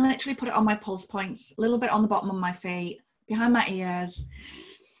because I can literally put it on my pulse points, a little bit on the bottom of my feet, behind my ears,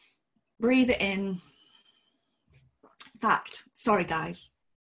 breathe it in. Fact, sorry guys,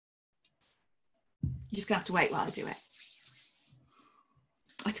 you're just gonna have to wait while I do it.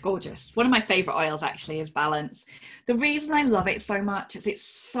 It's gorgeous. One of my favorite oils actually is Balance. The reason I love it so much is it's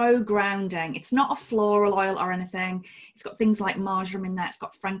so grounding. It's not a floral oil or anything. It's got things like marjoram in there. It's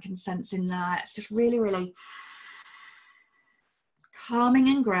got frankincense in there. It's just really, really calming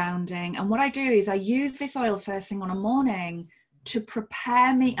and grounding. And what I do is I use this oil first thing on a morning to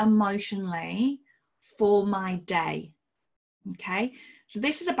prepare me emotionally for my day. Okay. So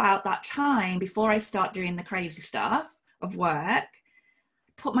this is about that time before I start doing the crazy stuff of work.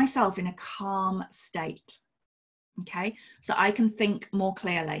 Put myself in a calm state, okay, so I can think more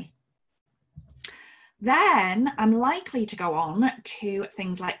clearly. Then I'm likely to go on to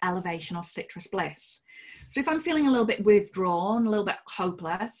things like elevation or citrus bliss. So if I'm feeling a little bit withdrawn, a little bit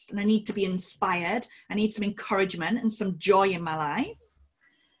hopeless, and I need to be inspired, I need some encouragement and some joy in my life,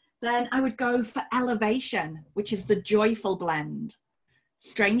 then I would go for elevation, which is the joyful blend.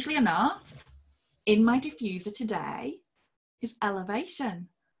 Strangely enough, in my diffuser today is elevation.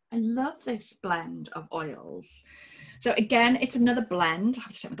 I love this blend of oils. So again, it's another blend. I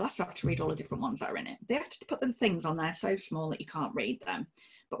have to take my glasses off to read all the different ones that are in it. They have to put the things on there so small that you can't read them.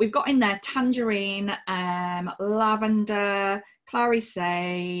 But we've got in there tangerine, lavender, clary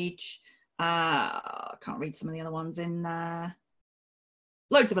sage. I can't read some of the other ones in there.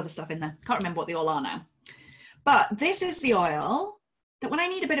 Loads of other stuff in there. Can't remember what they all are now. But this is the oil that when I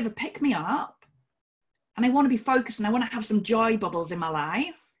need a bit of a pick-me-up, and I want to be focused and I want to have some joy bubbles in my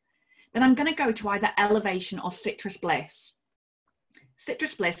life, then I'm going to go to either elevation or citrus bliss.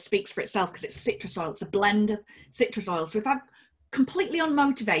 Citrus bliss speaks for itself because it's citrus oil. It's a blend of citrus oil. So if I'm completely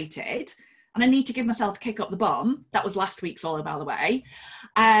unmotivated and I need to give myself a kick up the bum, that was last week's oil, by the way,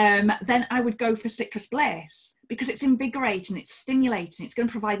 then I would go for citrus bliss because it's invigorating, it's stimulating, it's going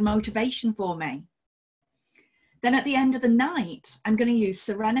to provide motivation for me. Then at the end of the night, I'm going to use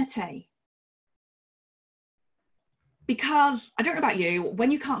serenity. Because I don't know about you,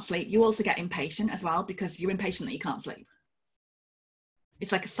 when you can't sleep, you also get impatient as well because you're impatient that you can't sleep.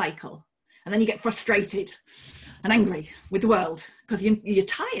 It's like a cycle. And then you get frustrated and angry with the world because you're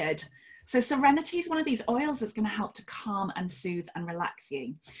tired. So serenity is one of these oils that's going to help to calm and soothe and relax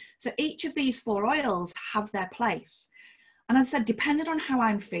you. So each of these 4 oils have their place. And as I said, depending on how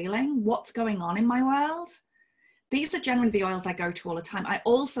I'm feeling, what's going on in my world, these are generally the oils I go to all the time. I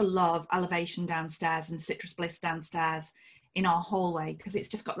also love elevation downstairs and citrus bliss downstairs in our hallway because it's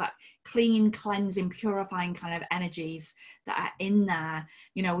just got that clean, cleansing, purifying kind of energies that are in there.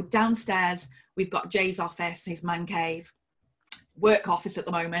 You know, downstairs, we've got Jay's office, his man cave, work office at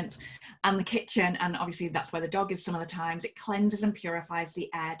the moment, and the kitchen. And obviously that's where the dog is some of the times. It cleanses and purifies the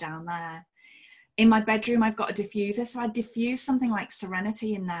air down there. In my bedroom, I've got a diffuser, so I diffuse something like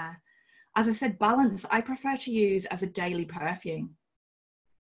Serenity in there. As I said, balance, I prefer to use as a daily perfume.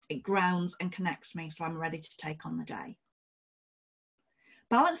 It grounds and connects me, so I'm ready to take on the day.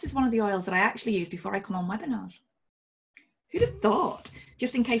 Balance is one of the oils that I actually use before I come on webinars. Who'd have thought?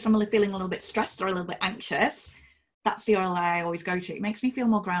 Just in case I'm feeling a little bit stressed or a little bit anxious, that's the oil that I always go to. It makes me feel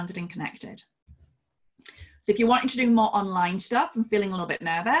more grounded and connected. So if you're wanting to do more online stuff and feeling a little bit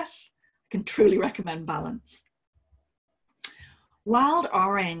nervous, I can truly recommend Balance. Wild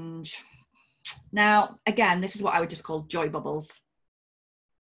Orange. Now, again, this is what I would just call joy bubbles.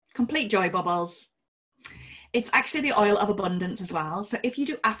 Complete joy bubbles. It's actually the oil of abundance as well. So if you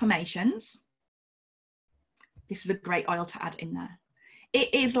do affirmations, this is a great oil to add in there.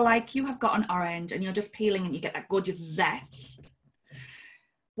 It is like you have got an orange and you're just peeling and you get that gorgeous zest.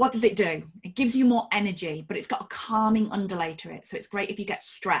 What does it do? It gives you more energy, but it's got a calming underlay to it. So it's great if you get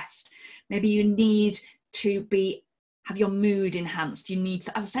stressed. Maybe you need to have your mood enhanced. You need,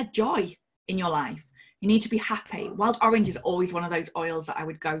 as I said, joy in your life. You need to be happy. Wild Orange is always one of those oils that I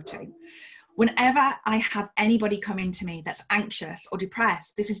would go to. Whenever I have anybody come into me that's anxious or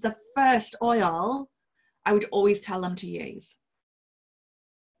depressed, this is the first oil I would always tell them to use.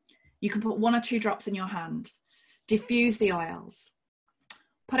 You can put 1 or 2 drops in your hand, diffuse the oils,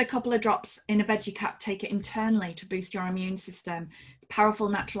 put a couple of drops in a veggie cap, take it internally to boost your immune system. It's a powerful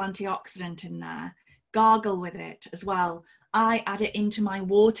natural antioxidant in there. Gargle with it as well. I add it into my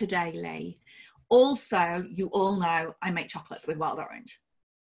water daily. Also, you all know I make chocolates with Wild Orange.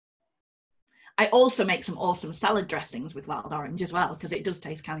 I also make some awesome salad dressings with Wild Orange as well, because it does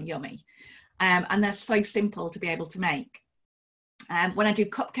taste kind of yummy. And they're so simple to be able to make. When I do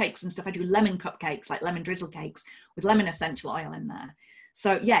cupcakes and stuff, I do lemon cupcakes, like lemon drizzle cakes with lemon essential oil in there.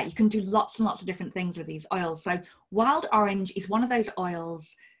 So yeah, you can do lots and lots of different things with these oils. So Wild Orange is one of those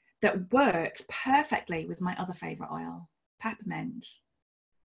oils that works perfectly with my other favorite oil, peppermint.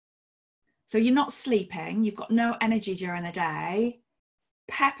 So you're not sleeping, you've got no energy during the day.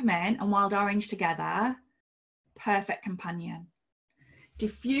 Peppermint and Wild Orange together, perfect companion.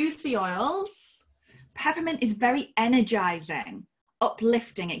 Diffuse the oils. Peppermint is very energizing,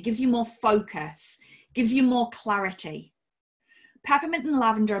 uplifting. It gives you more focus, gives you more clarity. Peppermint and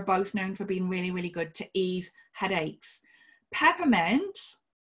lavender are both known for being really, really good to ease headaches. Peppermint,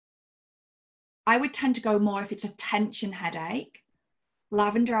 I would tend to go more if it's a tension headache.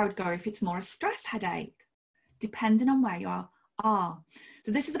 Lavender, I would go if it's more a stress headache, depending on where you are.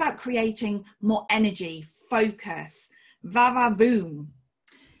 So this is about creating more energy, focus, va-va-voom.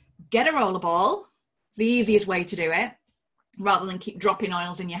 Get a roller ball. It's the easiest way to do it, rather than keep dropping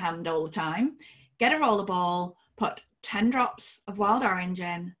oils in your hand all the time. Get a roller ball, put 10 drops of Wild Orange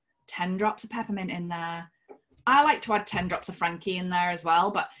in, 10 drops of peppermint in there. I like to add 10 drops of Frankie in there as well,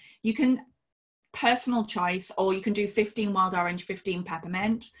 but you can, personal choice, or you can do 15 Wild Orange, 15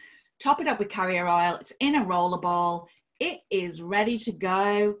 peppermint. Top it up with carrier oil. It's in a roller ball. It is ready to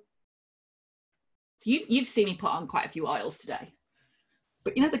go. You've seen me put on quite a few oils today.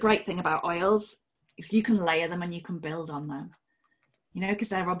 But you know the great thing about oils is you can layer them and you can build on them. You know, because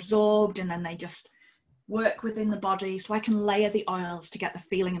they're absorbed and then they just work within the body. So I can layer the oils to get the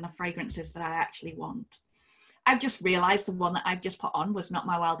feeling and the fragrances that I actually want. I've just realized the one that I've just put on was not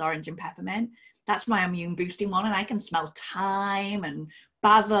my Wild Orange and peppermint. That's my immune boosting one, and I can smell thyme and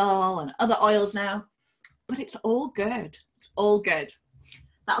basil and other oils now. But it's all good. It's all good.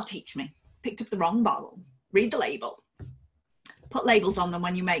 That'll teach me. Picked up the wrong bottle. Read the label. Put labels on them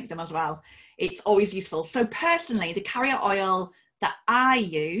when you make them as well. It's always useful. So personally, the carrier oil that I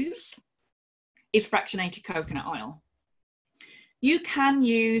use is fractionated coconut oil. You can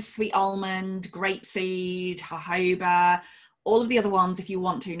use sweet almond, grapeseed, jojoba, all of the other ones if you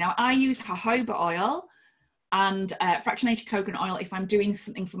want to. Now, I use jojoba oil and fractionated coconut oil if I'm doing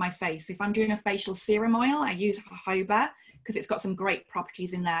something for my face. If I'm doing a facial serum oil, I use jojoba because it's got some great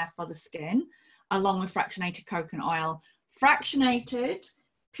properties in there for the skin, along with fractionated coconut oil. Fractionated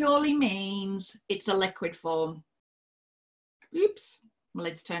purely means it's a liquid form. Oops, my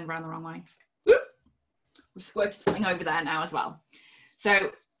lid's turned around the wrong way. Oop. We've squirted something over there now as well.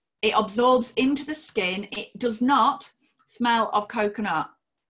 So it absorbs into the skin. It does not smell of coconut.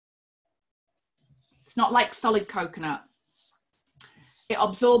 It's not like solid coconut. It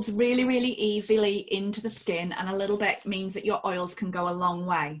absorbs really, really easily into the skin, and a little bit means that your oils can go a long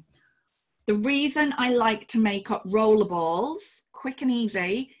way. The reason I like to make up roller balls quick and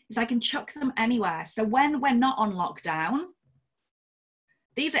easy is I can chuck them anywhere. So when we're not on lockdown,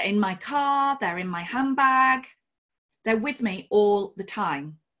 these are in my car, they're in my handbag, they're with me all the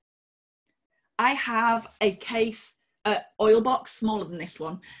time. I have a case oil box, smaller than this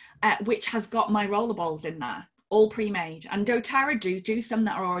one, which has got my roller balls in there, all pre-made. And doTERRA do some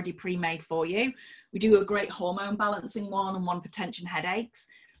that are already pre-made for you. We do a great hormone balancing one, and one for tension headaches,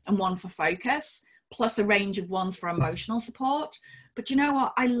 and one for focus, plus a range of ones for emotional support. But you know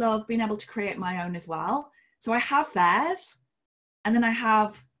what? I love being able to create my own as well. So I have theirs, and then I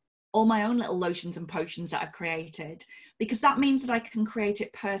have all my own little lotions and potions that I've created, because that means that I can create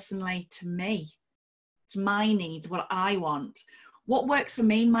it personally to me, to my needs, what I want. What works for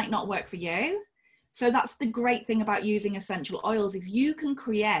me might not work for you. So that's the great thing about using essential oils, is you can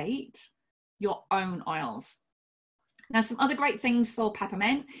create your own oils. Now, some other great things for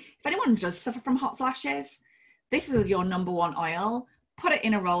peppermint. If anyone does suffer from hot flashes, this is your number one oil. Put it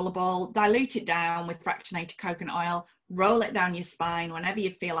in a roller ball, dilute it down with fractionated coconut oil, roll it down your spine whenever you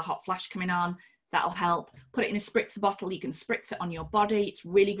feel a hot flash coming on. That'll help. Put it in a spritzer bottle. You can spritz it on your body. It's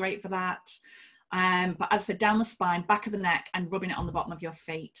really great for that. But as I said, down the spine, back of the neck, and rubbing it on the bottom of your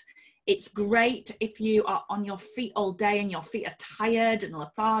feet. It's great if you are on your feet all day and your feet are tired and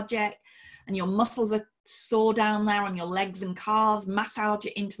lethargic and your muscles are sore down there on your legs and calves. Massage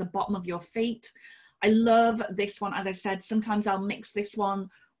it into the bottom of your feet. I love this one. As I said, sometimes I'll mix this one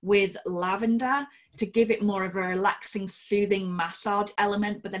with lavender to give it more of a relaxing, soothing massage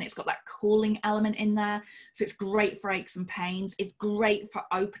element, but then it's got that cooling element in there. So it's great for aches and pains. It's great for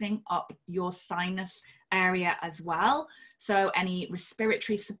opening up your sinus area as well. So any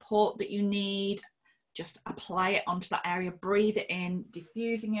respiratory support that you need, just apply it onto that area, breathe it in,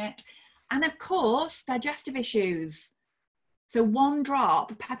 diffusing it. And of course, digestive issues. So 1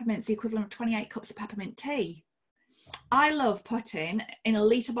 drop of peppermint is the equivalent of 28 cups of peppermint tea. I love putting in a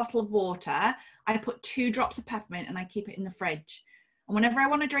litre bottle of water, I put 2 drops of peppermint and I keep it in the fridge. And whenever I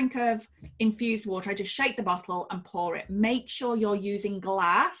want a drink of infused water, I just shake the bottle and pour it. Make sure you're using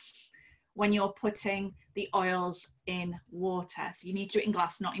glass when you're putting the oils in water. So you need to do it in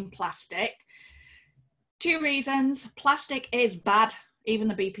glass, not in plastic. 2 reasons. Plastic is bad. Even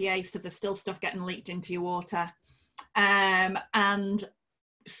the BPA, so there's still stuff getting leaked into your water. And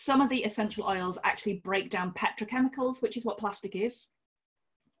some of the essential oils actually break down petrochemicals, which is what plastic is.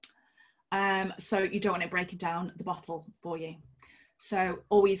 So you don't want it breaking down the bottle for you. So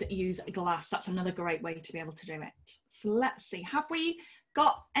always use glass. That's another great way to be able to do it. So let's see, have we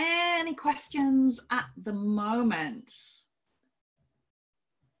got any questions at the moment?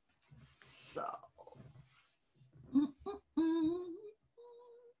 So,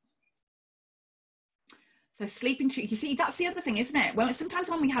 So sleeping too, you see, that's the other thing, isn't it? Well, sometimes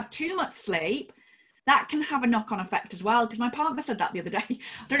when we have too much sleep, that can have a knock-on effect as well. Because my partner said that the other day. I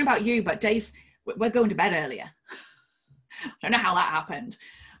don't know about you, but days, we're going to bed earlier. I don't know how that happened.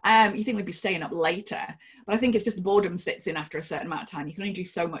 You think we'd be staying up later, but I think it's just boredom sits in after a certain amount of time. You can only do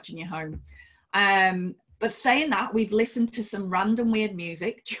so much in your home. But saying that, we've listened to some random weird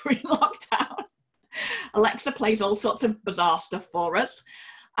music during lockdown. Alexa plays all sorts of bizarre stuff for us.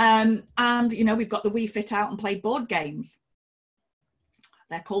 And, you know, we've got the Wii Fit out and played board games.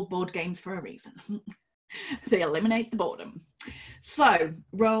 They're called board games for a reason. They eliminate the boredom. So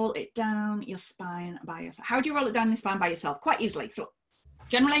roll it down your spine by yourself. How do you roll it down your spine by yourself? Quite easily. So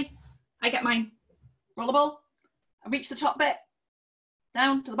generally, I get my rollerball. I reach the top bit,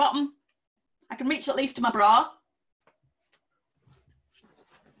 down to the bottom. I can reach at least to my bra.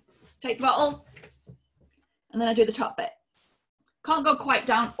 Take the bottle, and then I do the top bit. Can't go quite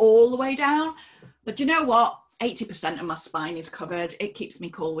down all the way down, but you know what? 80% of my spine is covered. It keeps me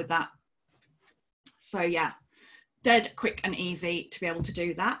cool with that. So yeah, dead quick and easy to be able to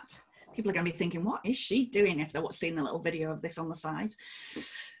do that. People are going to be thinking, what is she doing, if they're seeing the little video of this on the side?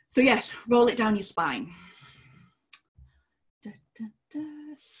 So yes, roll it down your spine. Da, da,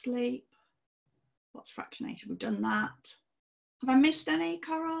 da, sleep. What's fractionated? We've done that. Have I missed any,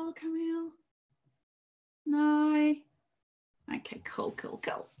 Coral, Camille? No. Okay, cool.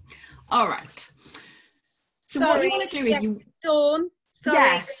 All right. So sorry, what you want to do is Dawn, sorry,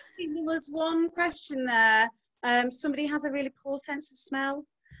 yes. I think there was one question there. Somebody has a really poor sense of smell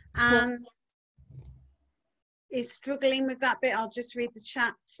and is struggling with that bit. I'll just read the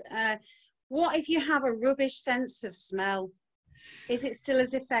chat. What if you have a rubbish sense of smell? Is it still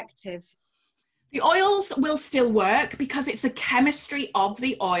as effective? The oils will still work because it's the chemistry of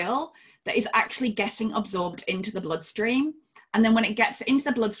the oil that is actually getting absorbed into the bloodstream. And then when it gets into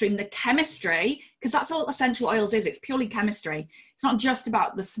the bloodstream, the chemistry, because that's all essential oils is, it's purely chemistry. It's not just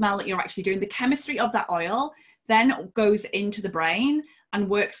about the smell that you're actually doing. The chemistry of that oil then goes into the brain and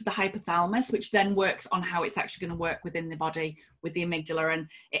works with the hypothalamus, which then works on how it's actually going to work within the body with the amygdala, and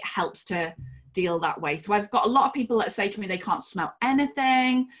it helps to deal that way. So I've got a lot of people that say to me they can't smell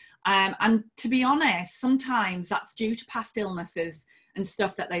anything. And to be honest, sometimes that's due to past illnesses and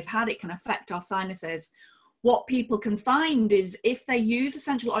stuff that they've had. It can affect our sinuses. What people can find is if they use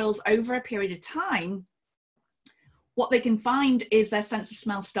essential oils over a period of time, what they can find is their sense of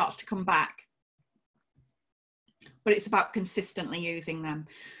smell starts to come back. But it's about consistently using them.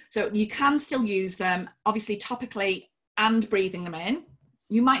 So you can still use them, obviously topically and breathing them in.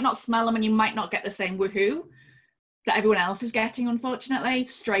 You might not smell them and you might not get the same woohoo that everyone else is getting, unfortunately,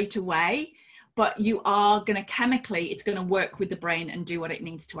 straight away. But you are going to chemically, it's going to work with the brain and do what it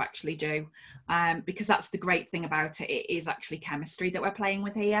needs to actually do. Because that's the great thing about it. It is actually chemistry that we're playing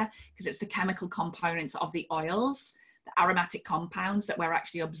with here, because it's the chemical components of the oils, the aromatic compounds that we're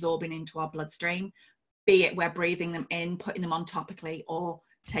actually absorbing into our bloodstream, be it we're breathing them in, putting them on topically, or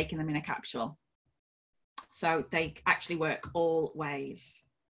taking them in a capsule. So they actually work all ways.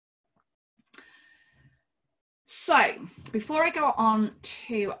 So before I go on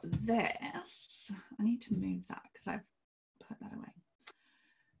to this, I need to move that because I've put that away.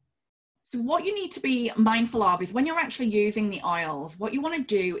 So what you need to be mindful of is when you're actually using the oils, what you want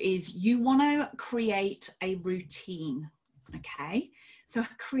to do is you want to create a routine, okay? So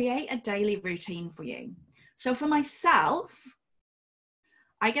create a daily routine for you. So for myself,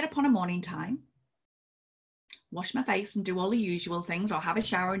 I get up on a morning time, wash my face and do all the usual things, or have a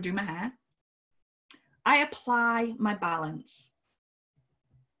shower and do my hair. I apply my balance.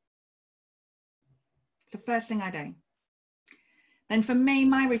 It's the first thing I do. Then for me,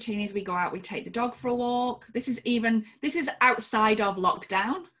 my routine is we go out, we take the dog for a walk. This is outside of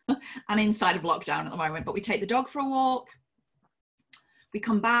lockdown and inside of lockdown at the moment, but we take the dog for a walk. We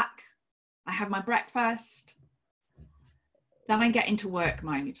come back, I have my breakfast. Then I get into work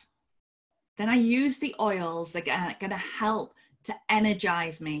mode. Then I use the oils that are going to help to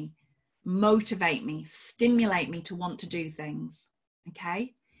energize me, motivate me, stimulate me to want to do things,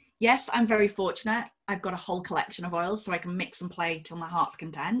 okay? Yes, I'm very fortunate. I've got a whole collection of oils so I can mix and play till my heart's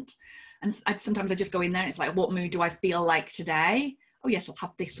content. And sometimes I just go in there and it's like, what mood do I feel like today? Oh yes, I'll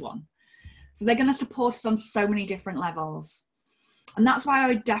have this one. So they're going to support us on so many different levels. And that's why I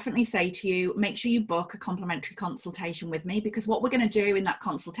would definitely say to you, make sure you book a complimentary consultation with me, because what we're going to do in that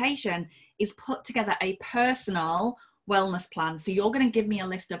consultation is put together a personal wellness plan. So you're going to give me a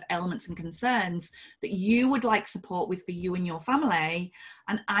list of ailments and concerns that you would like support with for you and your family.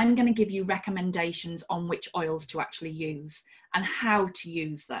 And I'm going to give you recommendations on which oils to actually use and how to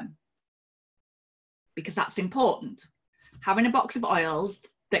use them, because that's important. Having a box of oils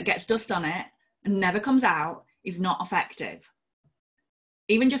that gets dust on it and never comes out is not effective.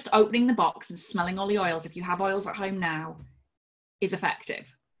 Even just opening the box and smelling all the oils, if you have oils at home now, is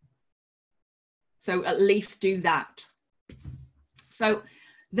effective. So at least do that. So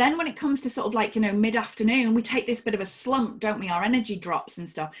then when it comes to sort of like, mid-afternoon, we take this bit of a slump, don't we? Our energy drops and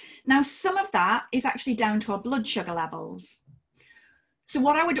stuff. Now, some of that is actually down to our blood sugar levels. So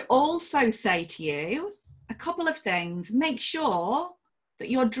what I would also say to you, a couple of things, make sure that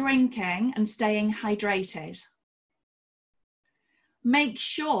you're drinking and staying hydrated. Make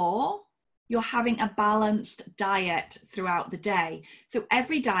sure you're having a balanced diet throughout the day. So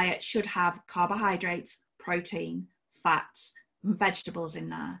every diet should have carbohydrates, protein, fats, and vegetables in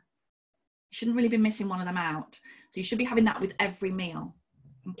there. You shouldn't really be missing one of them out. So you should be having that with every meal,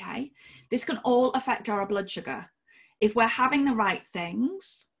 okay? This can all affect our blood sugar. If we're having the right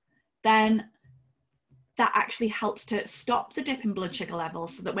things, then that actually helps to stop the dip in blood sugar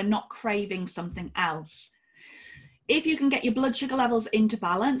levels so that we're not craving something else. If you can get your blood sugar levels into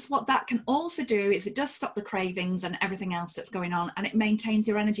balance, what that can also do is it does stop the cravings and everything else that's going on, and it maintains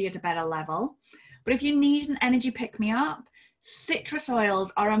your energy at a better level. But if you need an energy pick-me-up, citrus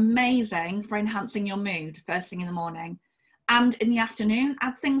oils are amazing for enhancing your mood first thing in the morning. And in the afternoon,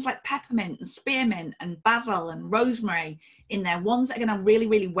 add things like peppermint and spearmint and basil and rosemary in there, ones that are going to really,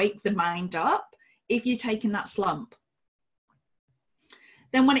 really wake the mind up if you're taking that slump.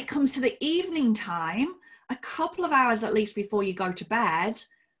 Then when it comes to the evening time, a couple of hours at least before you go to bed,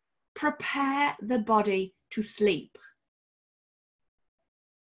 prepare the body to sleep.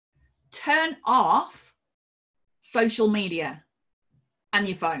 Turn off social media and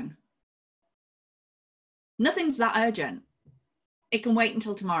your phone. Nothing's that urgent. It can wait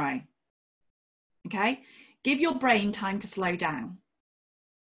until tomorrow. Okay? Give your brain time to slow down.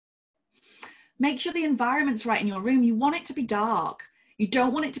 Make sure the environment's right in your room. You want it to be dark. You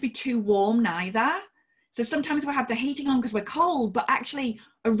don't want it to be too warm neither. So sometimes we have the heating on because we're cold, but actually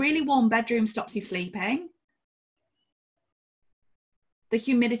a really warm bedroom stops you sleeping. The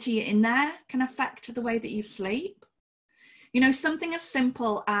humidity in there can affect the way that you sleep. Something as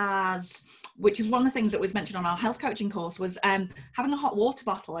simple as which is one of the things that was mentioned on our health coaching course, was having a hot water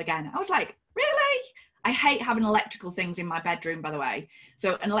bottle again. I was like, really? I hate having electrical things in my bedroom, by the way.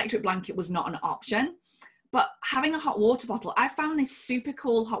 So an electric blanket was not an option. But having a hot water bottle, I found this super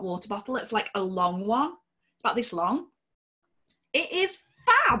cool hot water bottle. It's like a long one, about this long. It is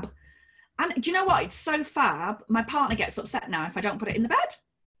fab. And do you know what? It's so fab. My partner gets upset now if I don't put it in the bed.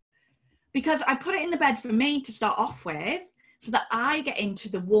 Because I put it in the bed for me to start off with, so that I get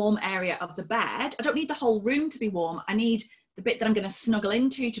into the warm area of the bed. I don't need the whole room to be warm. I need the bit that I'm going to snuggle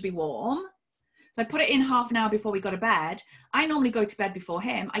into to be warm. So I put it in half an hour before we go to bed. I normally go to bed before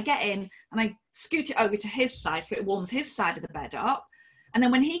him. I get in and I scoot it over to his side so it warms his side of the bed up. And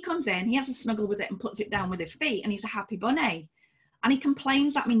then when he comes in, he has a snuggle with it and puts it down with his feet, and he's a happy bunny. And he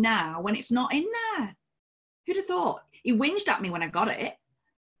complains at me now when it's not in there. Who'd have thought? He whinged at me when I got it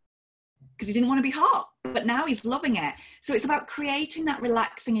because he didn't want to be hot, but now he's loving it. So it's about creating that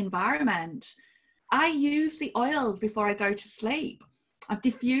relaxing environment. I use the oils before I go to sleep. I've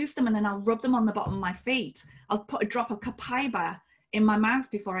diffused them and then I'll rub them on the bottom of my feet. I'll put a drop of copaiba in my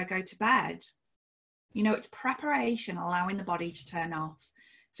mouth before I go to bed. You know, it's preparation, allowing the body to turn off.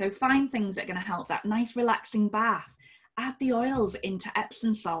 So find things that are going to help that nice relaxing bath. Add the oils into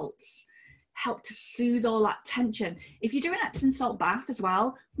Epsom salts. Help to soothe all that tension. If you do an Epsom salt bath as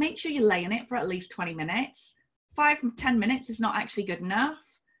well, make sure you lay in it for at least 20 minutes. 5 to 10 minutes is not actually good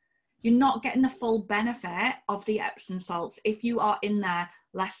enough. You're not getting the full benefit of the Epsom salts if you are in there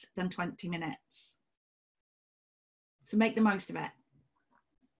less than 20 minutes. So make the most of it.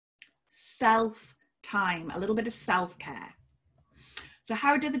 Self-time, a little bit of self-care. So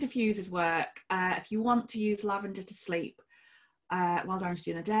how do the diffusers work? If you want to use lavender to sleep, while Darren's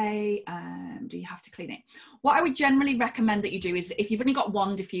doing the day, do you have to clean it? What I would generally recommend that you do is, if you've only got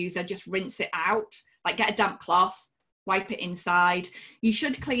one diffuser, just rinse it out, like get a damp cloth, wipe it inside. You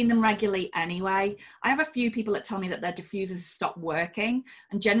should clean them regularly anyway. I have a few people that tell me that their diffusers stop working,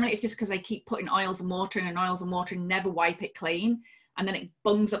 and generally it's just because they keep putting oils and water in and oils and water and never wipe it clean, and then it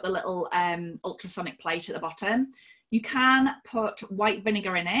bungs up the little ultrasonic plate at the bottom. You can put white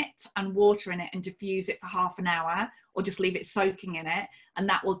vinegar in it and water in it and diffuse it for half an hour, or just leave it soaking in it, and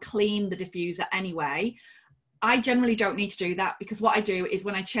that will clean the diffuser anyway. I generally don't need to do that, because what I do is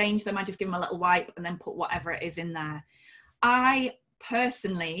when I change them, I just give them a little wipe and then put whatever it is in there. I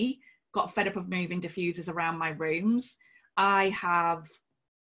personally got fed up of moving diffusers around my rooms. I'm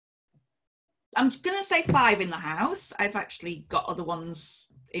going to say 5 in the house. I've actually got other ones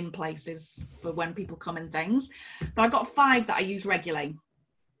in places for when people come and things, but I've got 5 that I use regularly.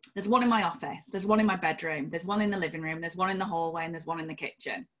 There's one in my office, there's one in my bedroom, there's one in the living room, there's one in the hallway, and there's one in the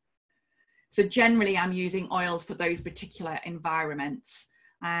kitchen. So generally I'm using oils for those particular environments.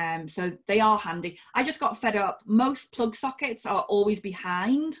 So they are handy. I just got fed up. Most plug sockets are always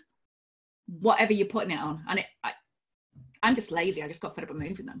behind whatever you're putting it on, and I'm just lazy. I just got fed up of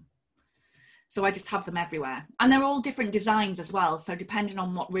moving them. So I just have them everywhere. And they're all different designs as well. So depending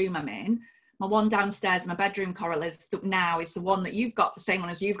on what room I'm in, my one downstairs, my bedroom coral is now is the one that you've got, the same one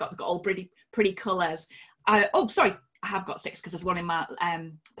as you've got. They've got all pretty colours. Oh, sorry, I have got 6 because there's one in my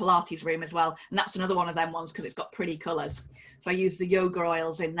Pilates room as well. And that's another one of them ones because it's got pretty colours. So I use the yoga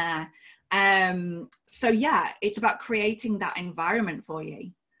oils in there. So yeah, it's about creating that environment for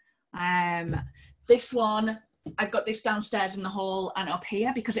you. This one, I've got this downstairs in the hall and up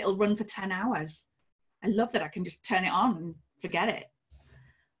here because it'll run for 10 hours. I love that I can just turn it on and forget it.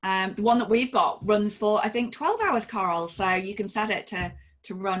 The one that we've got runs for, I think, 12 hours, Coral. So you can set it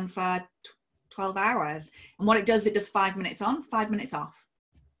to run for 12 hours. And what it does 5 minutes on, 5 minutes off.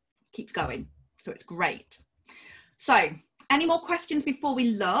 Keeps going. So it's great. So any more questions before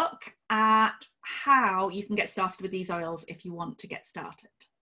we look at how you can get started with these oils if you want to get started?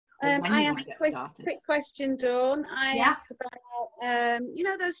 I asked a quick question, Dawn. I asked about, you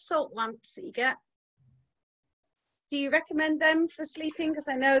know, those salt lamps that you get. Do you recommend them for sleeping? Because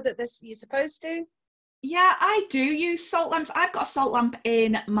I know that you're supposed to. Yeah, I do use salt lamps. I've got a salt lamp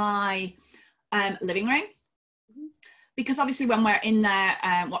in my living room. Because obviously when we're in there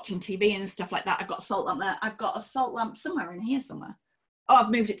watching TV and stuff like that, I've got a salt lamp there. I've got a salt lamp somewhere in here somewhere. Oh,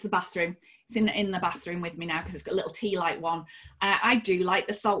 I've moved it to the bathroom. It's in the bathroom with me now because it's got a little tea light one. I do like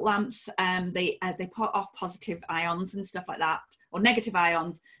the salt lamps. They put off positive ions and stuff like that, or negative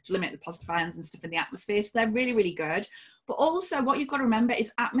ions to limit the positive ions and stuff in the atmosphere. So they're really, really good. But also what you've got to remember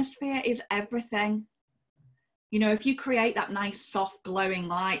is atmosphere is everything. You know, if you create that nice, soft, glowing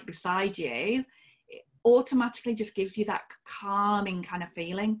light beside you, it automatically just gives you that calming kind of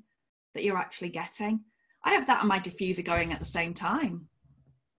feeling that you're actually getting. I have that and my diffuser going at the same time.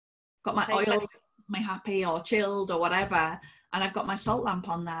 Got my oils, my happy or chilled or whatever, and I've got my salt lamp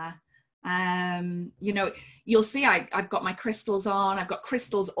on there. You know, you'll see I've got my crystals on. I've got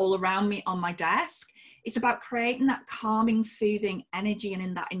crystals all around me on my desk. It's about creating that calming, soothing energy, and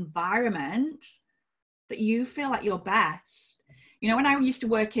in that environment that you feel at your best. You know, when I used to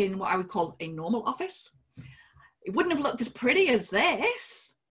work in what I would call a normal office, it wouldn't have looked as pretty as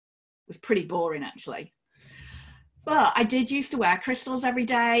this. It was pretty boring, actually. But I did used to wear crystals every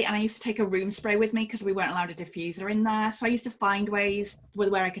day, and I used to take a room spray with me because we weren't allowed a diffuser in there. So I used to find ways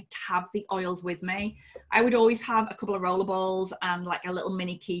where I could have the oils with me. I would always have a couple of rollerballs and like a little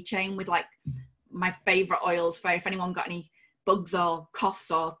mini keychain with like my favorite oils for if anyone got any bugs or coughs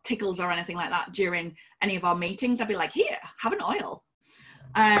or tickles or anything like that during any of our meetings. I'd be like, here, have an oil.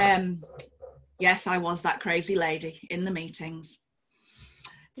 Yes, I was that crazy lady in the meetings.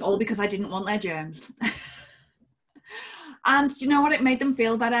 It's all because I didn't want their germs. And you know what? It made them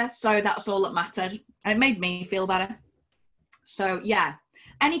feel better. So that's all that mattered. It made me feel better. So yeah.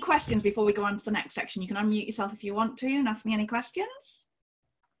 Any questions before we go on to the next section? You can unmute yourself if you want to and ask me any questions.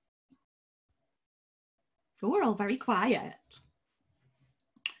 Oh, we're all very quiet.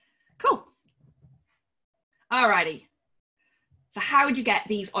 Cool. Alrighty. So how would you get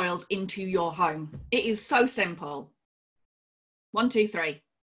these oils into your home? It is so simple. 1, 2, 3.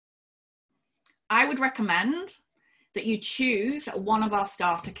 I would recommend that you choose one of our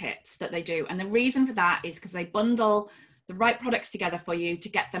starter kits that they do. And the reason for that is because they bundle the right products together for you to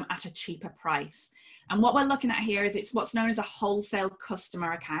get them at a cheaper price. And what we're looking at here is it's what's known as a wholesale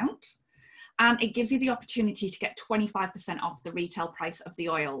customer account. And it gives you the opportunity to get 25% off the retail price of the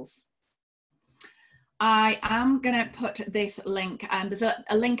oils. I am going to put this link, and there's a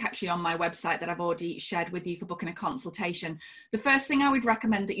link actually on my website that I've already shared with you for booking a consultation. The first thing I would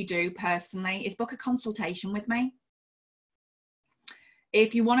recommend that you do personally is book a consultation with me.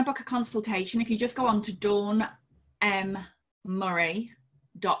 If you want to book a consultation, if you just go on to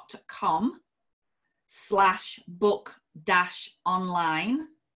dawnmmurray.com/book-online,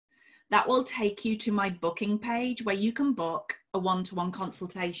 that will take you to my booking page where you can book a one-to-one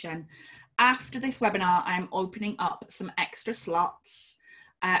consultation. After this webinar, I'm opening up some extra slots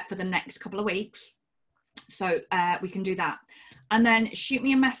for the next couple of weeks. So we can do that. And then shoot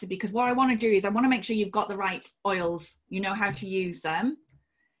me a message, because what I want to do is I want to make sure you've got the right oils, you know how to use them.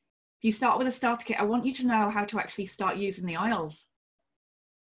 If you start with a starter kit, I want you to know how to actually start using the oils.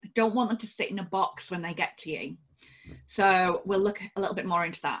 I don't want them to sit in a box when they get to you. So we'll look a little bit more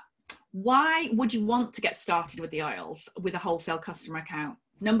into that. Why would you want to get started with the oils with a wholesale customer account?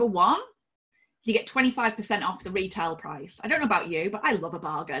 Number one, you get 25% off the retail price. I don't know about you, but I love a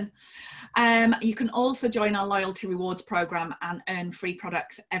bargain. You can also join our loyalty rewards program and earn free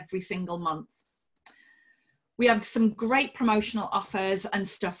products every single month. We have some great promotional offers and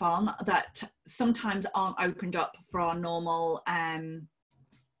stuff on that sometimes aren't opened up for our normal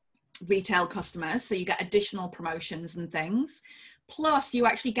retail customers. So you get additional promotions and things. Plus, you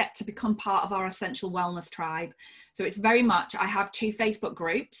actually get to become part of our Essential Wellness Tribe. So it's very much, I have 2 Facebook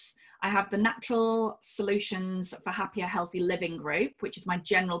groups. I have the Natural Solutions for Happier, Healthy Living group, which is my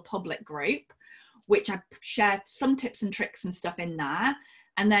general public group, which I share some tips and tricks and stuff in there.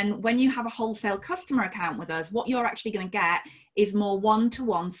 And then when you have a wholesale customer account with us, what you're actually going to get is more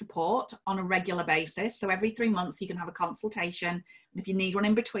one-to-one support on a regular basis. So every 3 months, you can have a consultation. And if you need one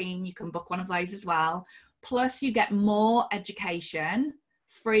in between, you can book one of those as well. Plus, you get more education,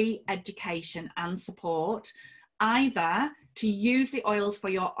 free education and support, either to use the oils for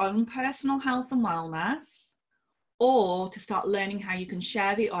your own personal health and wellness, or to start learning how you can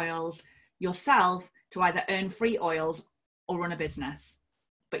share the oils yourself to either earn free oils or run a business.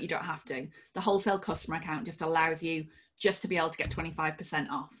 But you don't have to. The wholesale customer account just allows you just to be able to get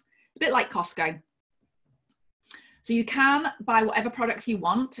 25% off. It's a bit like Costco. So you can buy whatever products you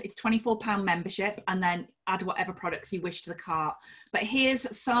want. It's £24 membership, and then add whatever products you wish to the cart. But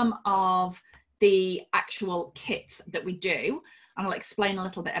here's some of the actual kits that we do, and I'll explain a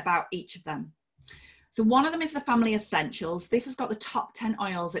little bit about each of them. So one of them is the Family Essentials. This has got the top 10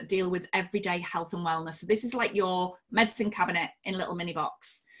 oils that deal with everyday health and wellness. So this is like your medicine cabinet in a little mini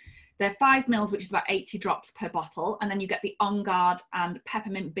box. They're 5 mils, which is about 80 drops per bottle. And then you get the On Guard and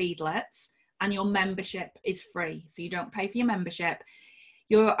peppermint beadlets, and your membership is free. So you don't pay for your membership.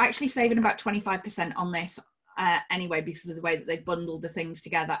 You're actually saving about 25% on this anyway, because of the way that they bundled the things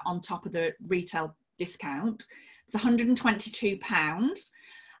together on top of the retail discount. It's £122.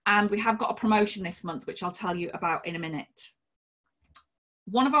 And we have got a promotion this month, which I'll tell you about in a minute.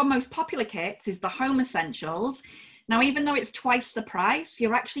 One of our most popular kits is the Home Essentials. Now, even though it's twice the price,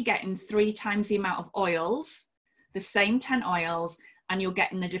 you're actually getting 3 times the amount of oils, the same 10 oils, and you're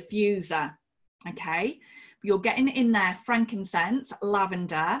getting a diffuser. Okay, you're getting in there frankincense,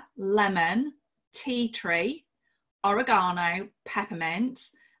 lavender, lemon, tea tree, oregano, peppermint,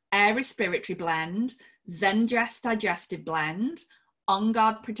 air respiratory blend, Zengest digestive blend, On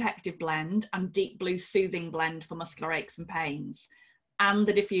Guard protective blend, and deep blue soothing blend for muscular aches and pains, and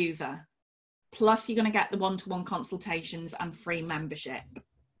the diffuser. Plus you're going to get the one-to-one consultations and free membership.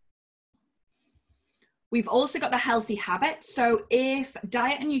 We've also got the healthy habits. So if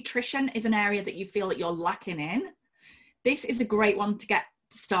diet and nutrition is an area that you feel that you're lacking in, this is a great one to get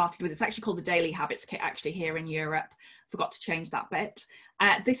started with. It's actually called the Daily Habits Kit actually here in Europe. Forgot to change that bit.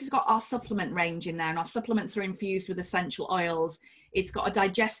 This has got our supplement range in there, and our supplements are infused with essential oils. It's got a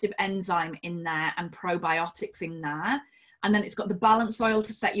digestive enzyme in there and probiotics in there. And then it's got the balance oil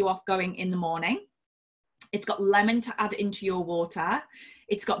to set you off going in the morning. It's got lemon to add into your water.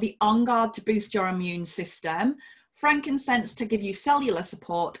 It's got the On Guard to boost your immune system, frankincense to give you cellular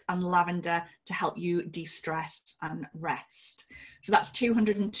support, and lavender to help you de-stress and rest. So that's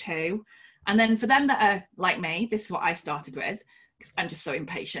 202. And then for them that are like me, this is what I started with, because I'm just so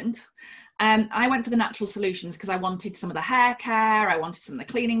impatient. I went for the natural solutions because I wanted some of the hair care, I wanted some of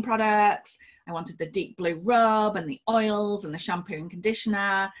the cleaning products, I wanted the deep blue rub and the oils and the shampoo and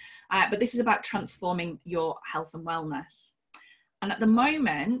conditioner. But this is about transforming your health and wellness. And at the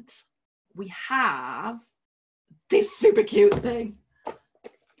moment, we have this super cute thing.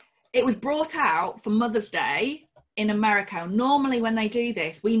 It was brought out for Mother's Day in America. Normally when they do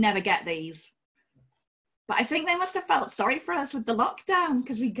this, we never get these. But I think they must have felt sorry for us with the lockdown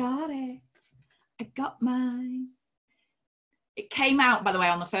because we got it. I got mine. It came out, by the way,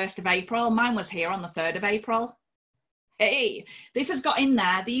 on the 1st of April. Mine was here on the 3rd of April. Hey, this has got in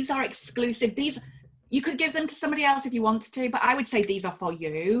there. These are exclusive. These, you could give them to somebody else if you wanted to, but I would say these are for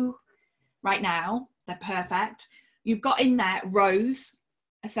you right now. They're perfect. You've got in there rose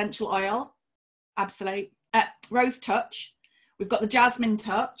essential oil, absolute, rose touch. We've got the jasmine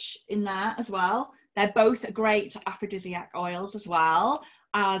touch in there as well. They're both great aphrodisiac oils as well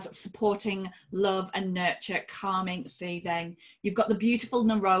as supporting love and nurture, calming, soothing. You've got the beautiful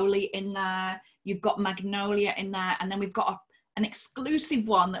neroli in there. You've got magnolia in there. And then we've got an exclusive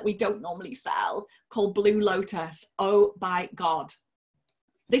one that we don't normally sell called Blue Lotus. Oh my God.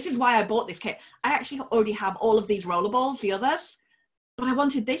 This is why I bought this kit. I actually already have all of these rollerballs, the others, but I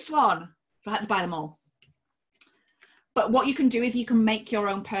wanted this one. So I had to buy them all. But what you can do is you can make your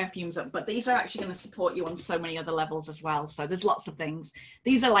own perfumes up, but these are actually going to support you on so many other levels as well. So there's lots of things.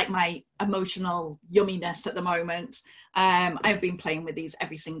 These are like my emotional yumminess at the moment. I've been playing with these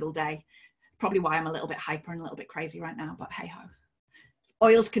every single day. Probably why I'm a little bit hyper and a little bit crazy right now, but hey ho.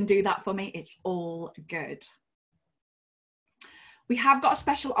 Oils can do that for me. It's all good. We have got a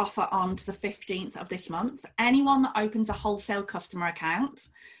special offer on to the 15th of this month. Anyone that opens a wholesale customer account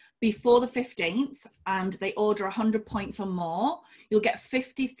before the 15th and they order 100 points or more, you'll get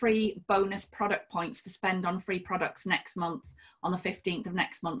 50 free bonus product points to spend on free products next month on the 15th of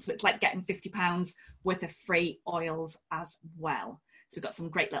next month. So it's like getting £50 worth of free oils as well. So we've got some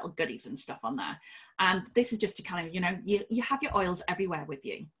great little goodies and stuff on there. And this is just to kind of, you know, you have your oils everywhere with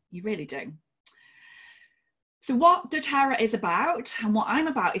you. You really do. So what doTERRA is about and what I'm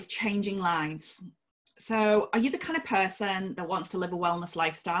about is changing lives. So are you the kind of person that wants to live a wellness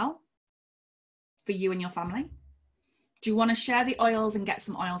lifestyle for you and your family? Do you want to share the oils and get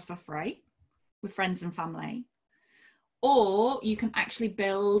some oils for free with friends and family? Or you can actually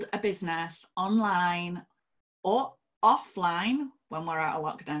build a business online or offline when we're out of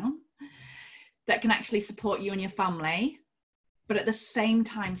lockdown that can actually support you and your family, but at the same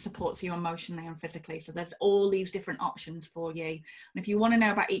time supports you emotionally and physically. So there's all these different options for you. And if you want to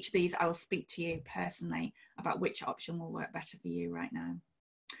know about each of these, I will speak to you personally about which option will work better for you right now.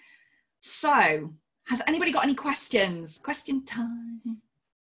 So has anybody got any questions? Question time.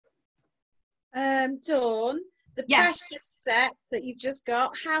 Dawn, the Yes. precious set that you've just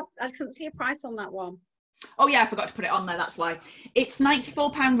got, how I couldn't see a price on that one. Oh yeah, I forgot to put it on there, that's why. It's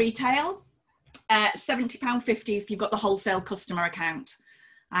 £94 retail. £70.50 if you've got the wholesale customer account,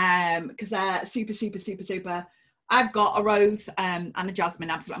 because they're super. I've got a rose and a jasmine,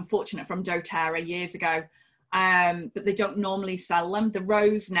 absolutely. I'm fortunate, from doTERRA years ago, but they don't normally sell them. The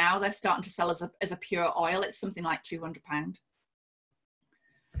rose now they're starting to sell as a pure oil. It's something like £200.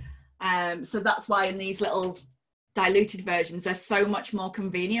 So that's why in these little diluted versions they're so much more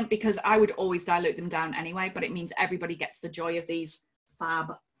convenient, because I would always dilute them down anyway, but it means everybody gets the joy of these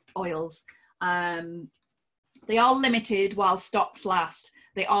fab oils. They are limited while stocks last.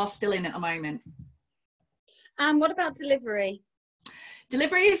 They are still in at the moment. And what about delivery?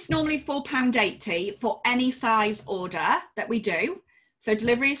 Delivery is normally £4.80 for any size order that we do. So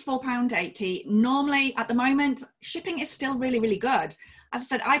delivery is £4.80. Normally, at the moment, shipping is still really, really good. As I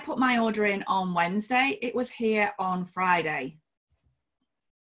said, I put my order in on Wednesday. It was here on Friday.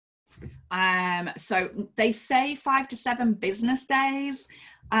 So they say 5 to 7 business days,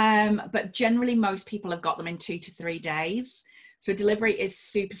 but generally most people have got them in 2 to 3 days. So delivery is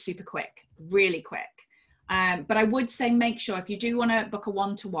super, super quick, really quick. But I would say make sure if you do want to book a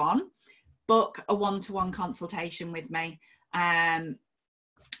one-to-one, book a one-to-one consultation with me,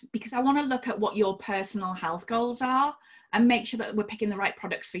 because I want to look at what your personal health goals are and make sure that we're picking the right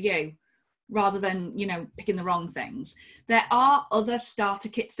products for you, rather than, you know, picking the wrong things. There are other starter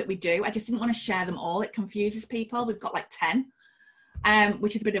kits that we do. I just didn't want to share them all. It confuses people. We've got like 10,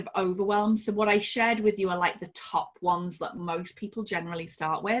 which is a bit of overwhelm. So what I shared with you are like the top ones that most people generally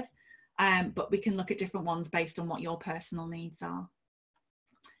start with. But we can look at different ones based on what your personal needs are.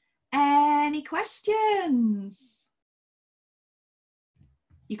 Any questions?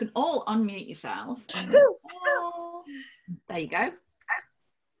 You can all unmute yourself. There you go.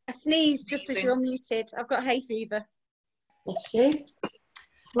 I sneezed just as you're muted. I've got hay fever. Bless you.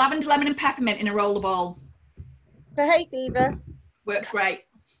 Lavender, lemon and peppermint in a roller ball. For hay fever. Works great.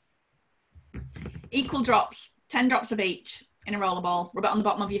 Equal drops, 10 drops of each in a roller ball. Rub it on the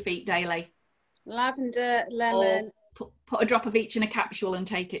bottom of your feet daily. Lavender, lemon. Or put a drop of each in a capsule and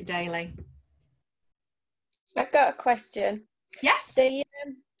take it daily. I've got a question. Yes.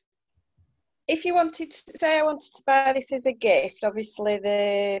 If you wanted to say, I wanted to buy this as a gift, obviously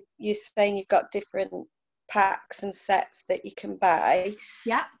you're saying you've got different packs and sets that you can buy.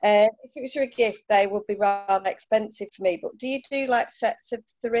 Yeah. If it was for a gift, they would be rather expensive for me. But do you do like sets of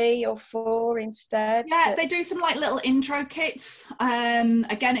 3 or 4 instead? Yeah, they do some like little intro kits.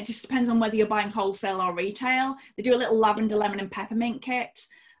 Again, it just depends on whether you're buying wholesale or retail. They do a little lavender, lemon and peppermint kit.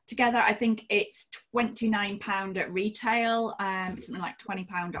 Together, I think it's £29 at retail, something like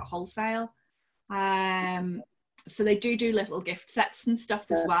 £20 at wholesale. So they do little gift sets and stuff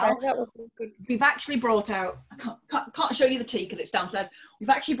as well. We've actually brought out, I can't show you the tea because it's downstairs. We've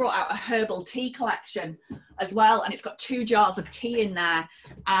actually brought out a herbal tea collection as well, and it's got 2 jars of tea in there,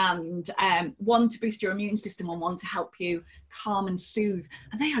 and one to boost your immune system and one to help you calm and soothe.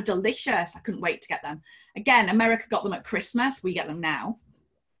 And they are delicious. I couldn't wait to get them. Again, America got them at Christmas. We get them now.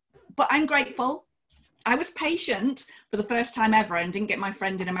 But I'm grateful. I was patient for the first time ever and didn't get my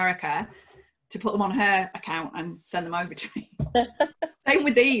friend in America to put them on her account and send them over to me. Same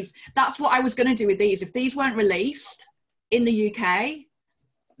with these. That's what I was going to do with these. If these weren't released in the UK,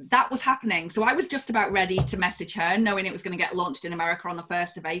 that was happening. So I was just about ready to message her, knowing it was going to get launched in America on the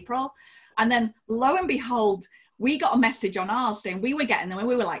 1st of April. And then lo and behold, we got a message on ours saying we were getting them, and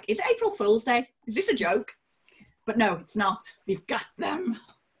we were like, is it April Fool's Day? Is this a joke? But no, it's not. We've got them.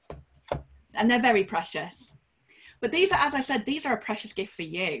 And they're very precious. But these are, as I said, these are a precious gift for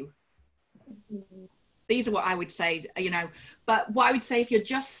you. These are what I would say, you know. But what I would say, if you're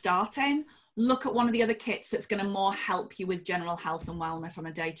just starting, look at one of the other kits that's going to more help you with general health and wellness on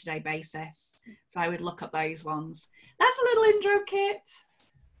a day-to-day basis. So I would look at those ones. That's a little intro kit.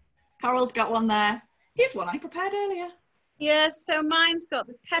 Carol's got one there. Here's one I prepared earlier. Yes, so mine's got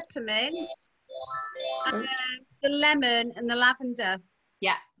the peppermint, the lemon and the lavender.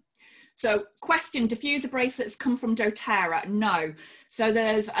 Yeah. So question, diffuser bracelets come from doTERRA? No. So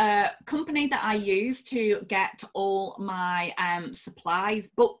there's a company that I use to get all my supplies,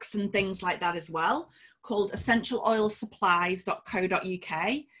 books and things like that as well, called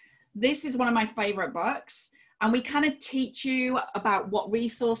essentialoilsupplies.co.uk. This is one of my favorite books, and we kind of teach you about what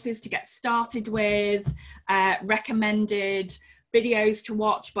resources to get started with, recommended videos to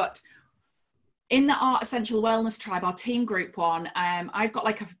watch. But in the Art Essential Wellness Tribe, our team group one, I've got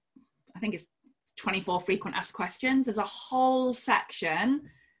like I think it's 24 frequent asked questions. There's a whole section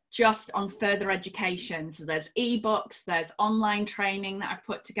just on further education. So there's ebooks, there's online training that I've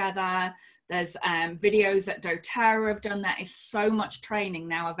put together, there's videos that doTERRA have done. There is so much training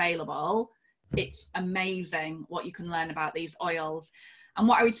now available. It's amazing what you can learn about these oils. And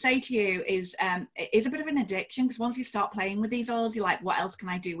what I would say to you is it is a bit of an addiction, because once you start playing with these oils, you're like, what else can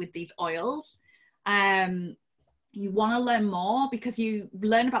I do with these oils? You want to learn more, because you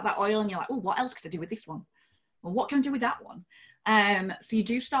learn about that oil and you're like, oh, what else can I do with this one? Well, what can I do with that one? So you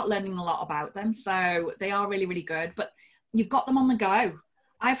do start learning a lot about them. So they are really, really good, but you've got them on the go.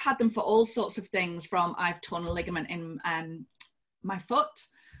 I've had them for all sorts of things, from I've torn a ligament in my foot.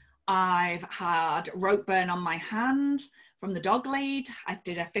 I've had rope burn on my hand from the dog lead. I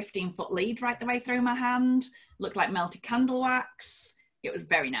did a 15-foot lead right the way through my hand. Looked like melted candle wax. It was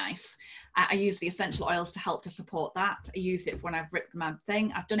very nice. I use the essential oils to help to support that. I used it for when I've ripped my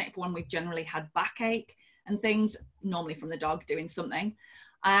thing. I've done it for when we've generally had backache. and things, normally from the dog doing something.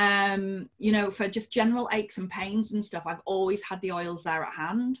 You know, for just general aches and pains and stuff, I've always had the oils there at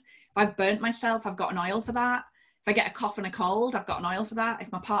hand. If I've burnt myself, I've got an oil for that. If I get a cough and a cold, I've got an oil for that.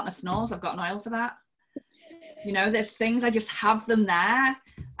 If my partner snores, I've got an oil for that. You know, there's things, I just have them there.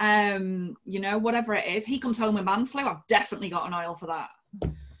 You know, whatever it is. He comes home with man flu, I've definitely got an oil for that.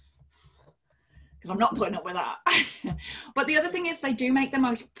 Because I'm not putting up with that. But the other thing is, they do make the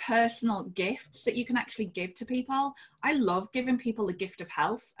most personal gifts that you can actually give to people. I love giving people the gift of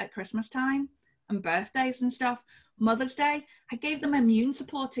health at Christmas time and birthdays and stuff. Mother's Day, I gave them an immune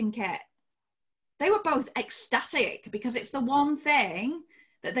supporting kit. They were both ecstatic because it's the one thing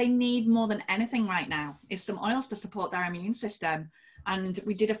that they need more than anything right now is some oils to support their immune system. And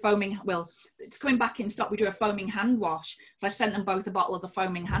we did a foaming, well, it's coming back in stock. We do a foaming hand wash. So I sent them both a bottle of the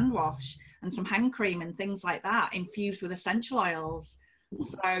foaming hand wash and some hand cream and things like that infused with essential oils.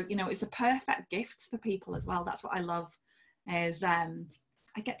 So, you know, it's a perfect gift for people as well. That's what I love is I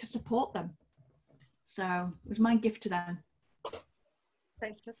get to support them. So it was my gift to them.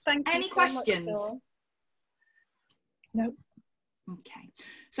 Thank you. Any questions? No. Okay,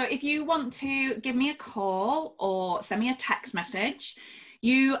 so if you want to give me a call or send me a text message,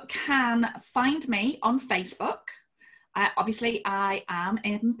 you can find me on Facebook. Obviously, I am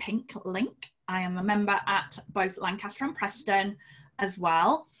in Pink Link. I am a member at both Lancaster and Preston as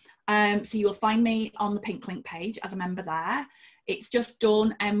well. So you'll find me on the Pink Link page as a member there. It's just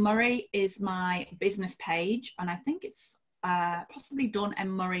Dawn M. Murray is my business page, and I think it's possibly Dawn M.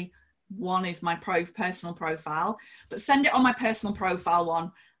 Murray 1 is my personal profile, but send it on my personal profile one.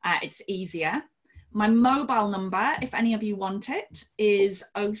 It's easier. My mobile number, if any of you want it, is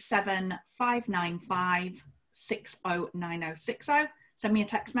 07595 609060. Send me a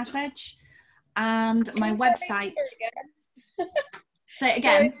text message. And my website. Say it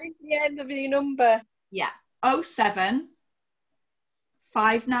again. So the end of your number. Yeah.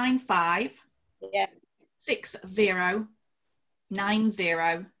 07595 Yeah.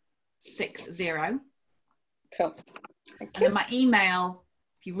 609060. Cool. And then my email,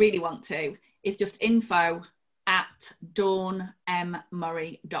 if you really want to, is just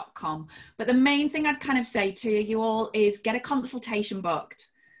info@dawnmmurray.com. But the main thing I'd kind of say to you all is get a consultation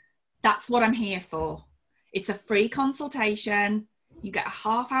booked. That's what I'm here for. It's a free consultation. You get a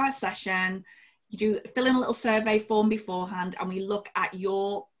half-hour session. You fill in a little survey form beforehand, and we look at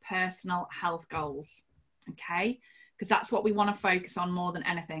your personal health goals. Okay? Because that's what we want to focus on more than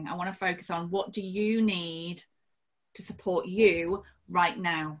anything. I want to focus on what do you need to support you right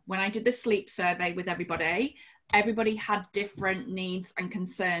now. When I did the sleep survey with everybody had different needs and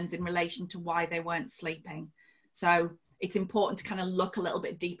concerns in relation to why they weren't sleeping. So it's important to kind of look a little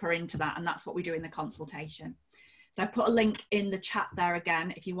bit deeper into that, and that's what we do in the consultation. So I put a link in the chat there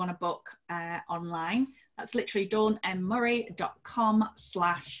again if you want to book online. That's literally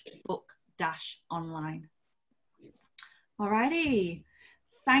dawnmmurray.com/book-online. Alrighty,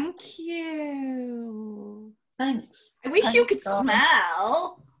 thank you. Thanks. I wish you could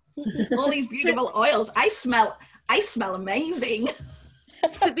smell all these beautiful oils. I smell amazing.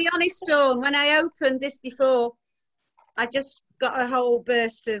 To be honest, Dawn, when I opened this before, I just got a whole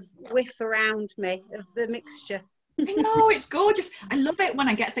burst of whiff around me of the mixture. I know, it's gorgeous. I love it when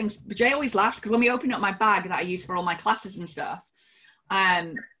I get things. Jay always laughs because when we open up my bag that I use for all my classes and stuff,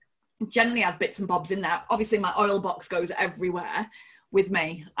 generally I have bits and bobs in there. Obviously my oil box goes everywhere with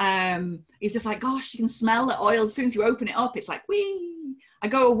me. He's just like, gosh, you can smell the oil as soon as you open it up. It's like, wee. I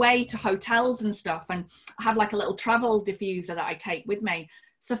go away to hotels and stuff, and I have like a little travel diffuser that I take with me.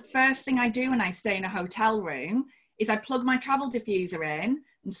 So the first thing I do when I stay in a hotel room is I plug my travel diffuser in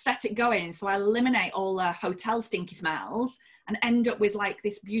and set it going. So I eliminate all the hotel stinky smells and end up with like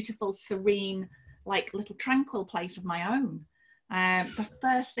this beautiful, serene, like little tranquil place of my own. So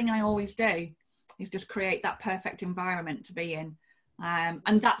first thing I always do is just create that perfect environment to be in.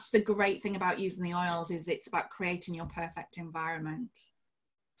 And that's the great thing about using the oils, is it's about creating your perfect environment.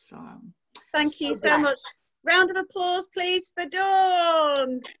 So thank you so much. Round of applause, please, for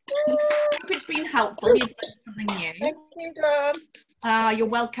Dawn. Hope it's been helpful. You've learned something new. Thank you, Dawn. You're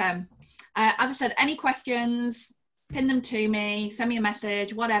welcome. As I said, any questions, pin them to me, send me a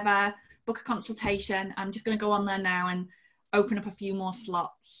message, whatever, book a consultation. I'm just going to go on there now and open up a few more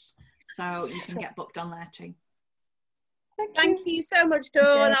slots so you can get booked on there too. Thank you so much,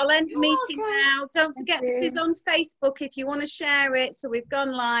 Dawn. I'll end the meeting now. Don't forget, this is on Facebook if you want to share it. So we've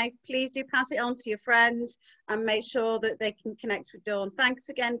gone live. Please do pass it on to your friends and make sure that they can connect with Dawn. Thanks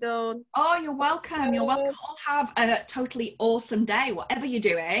again, Dawn. Oh, you're welcome. You're welcome. All have a totally awesome day. Whatever you're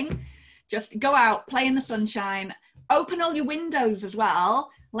doing, just go out, play in the sunshine, open all your windows as well.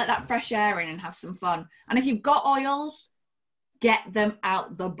 Let that fresh air in and have some fun. And if you've got oils, get them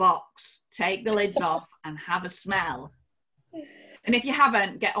out the box. Take the lids off and have a smell. And if you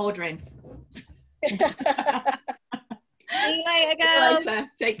haven't, get ordering. See you later, girls.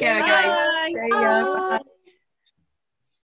 Take care, guys. Bye. Bye.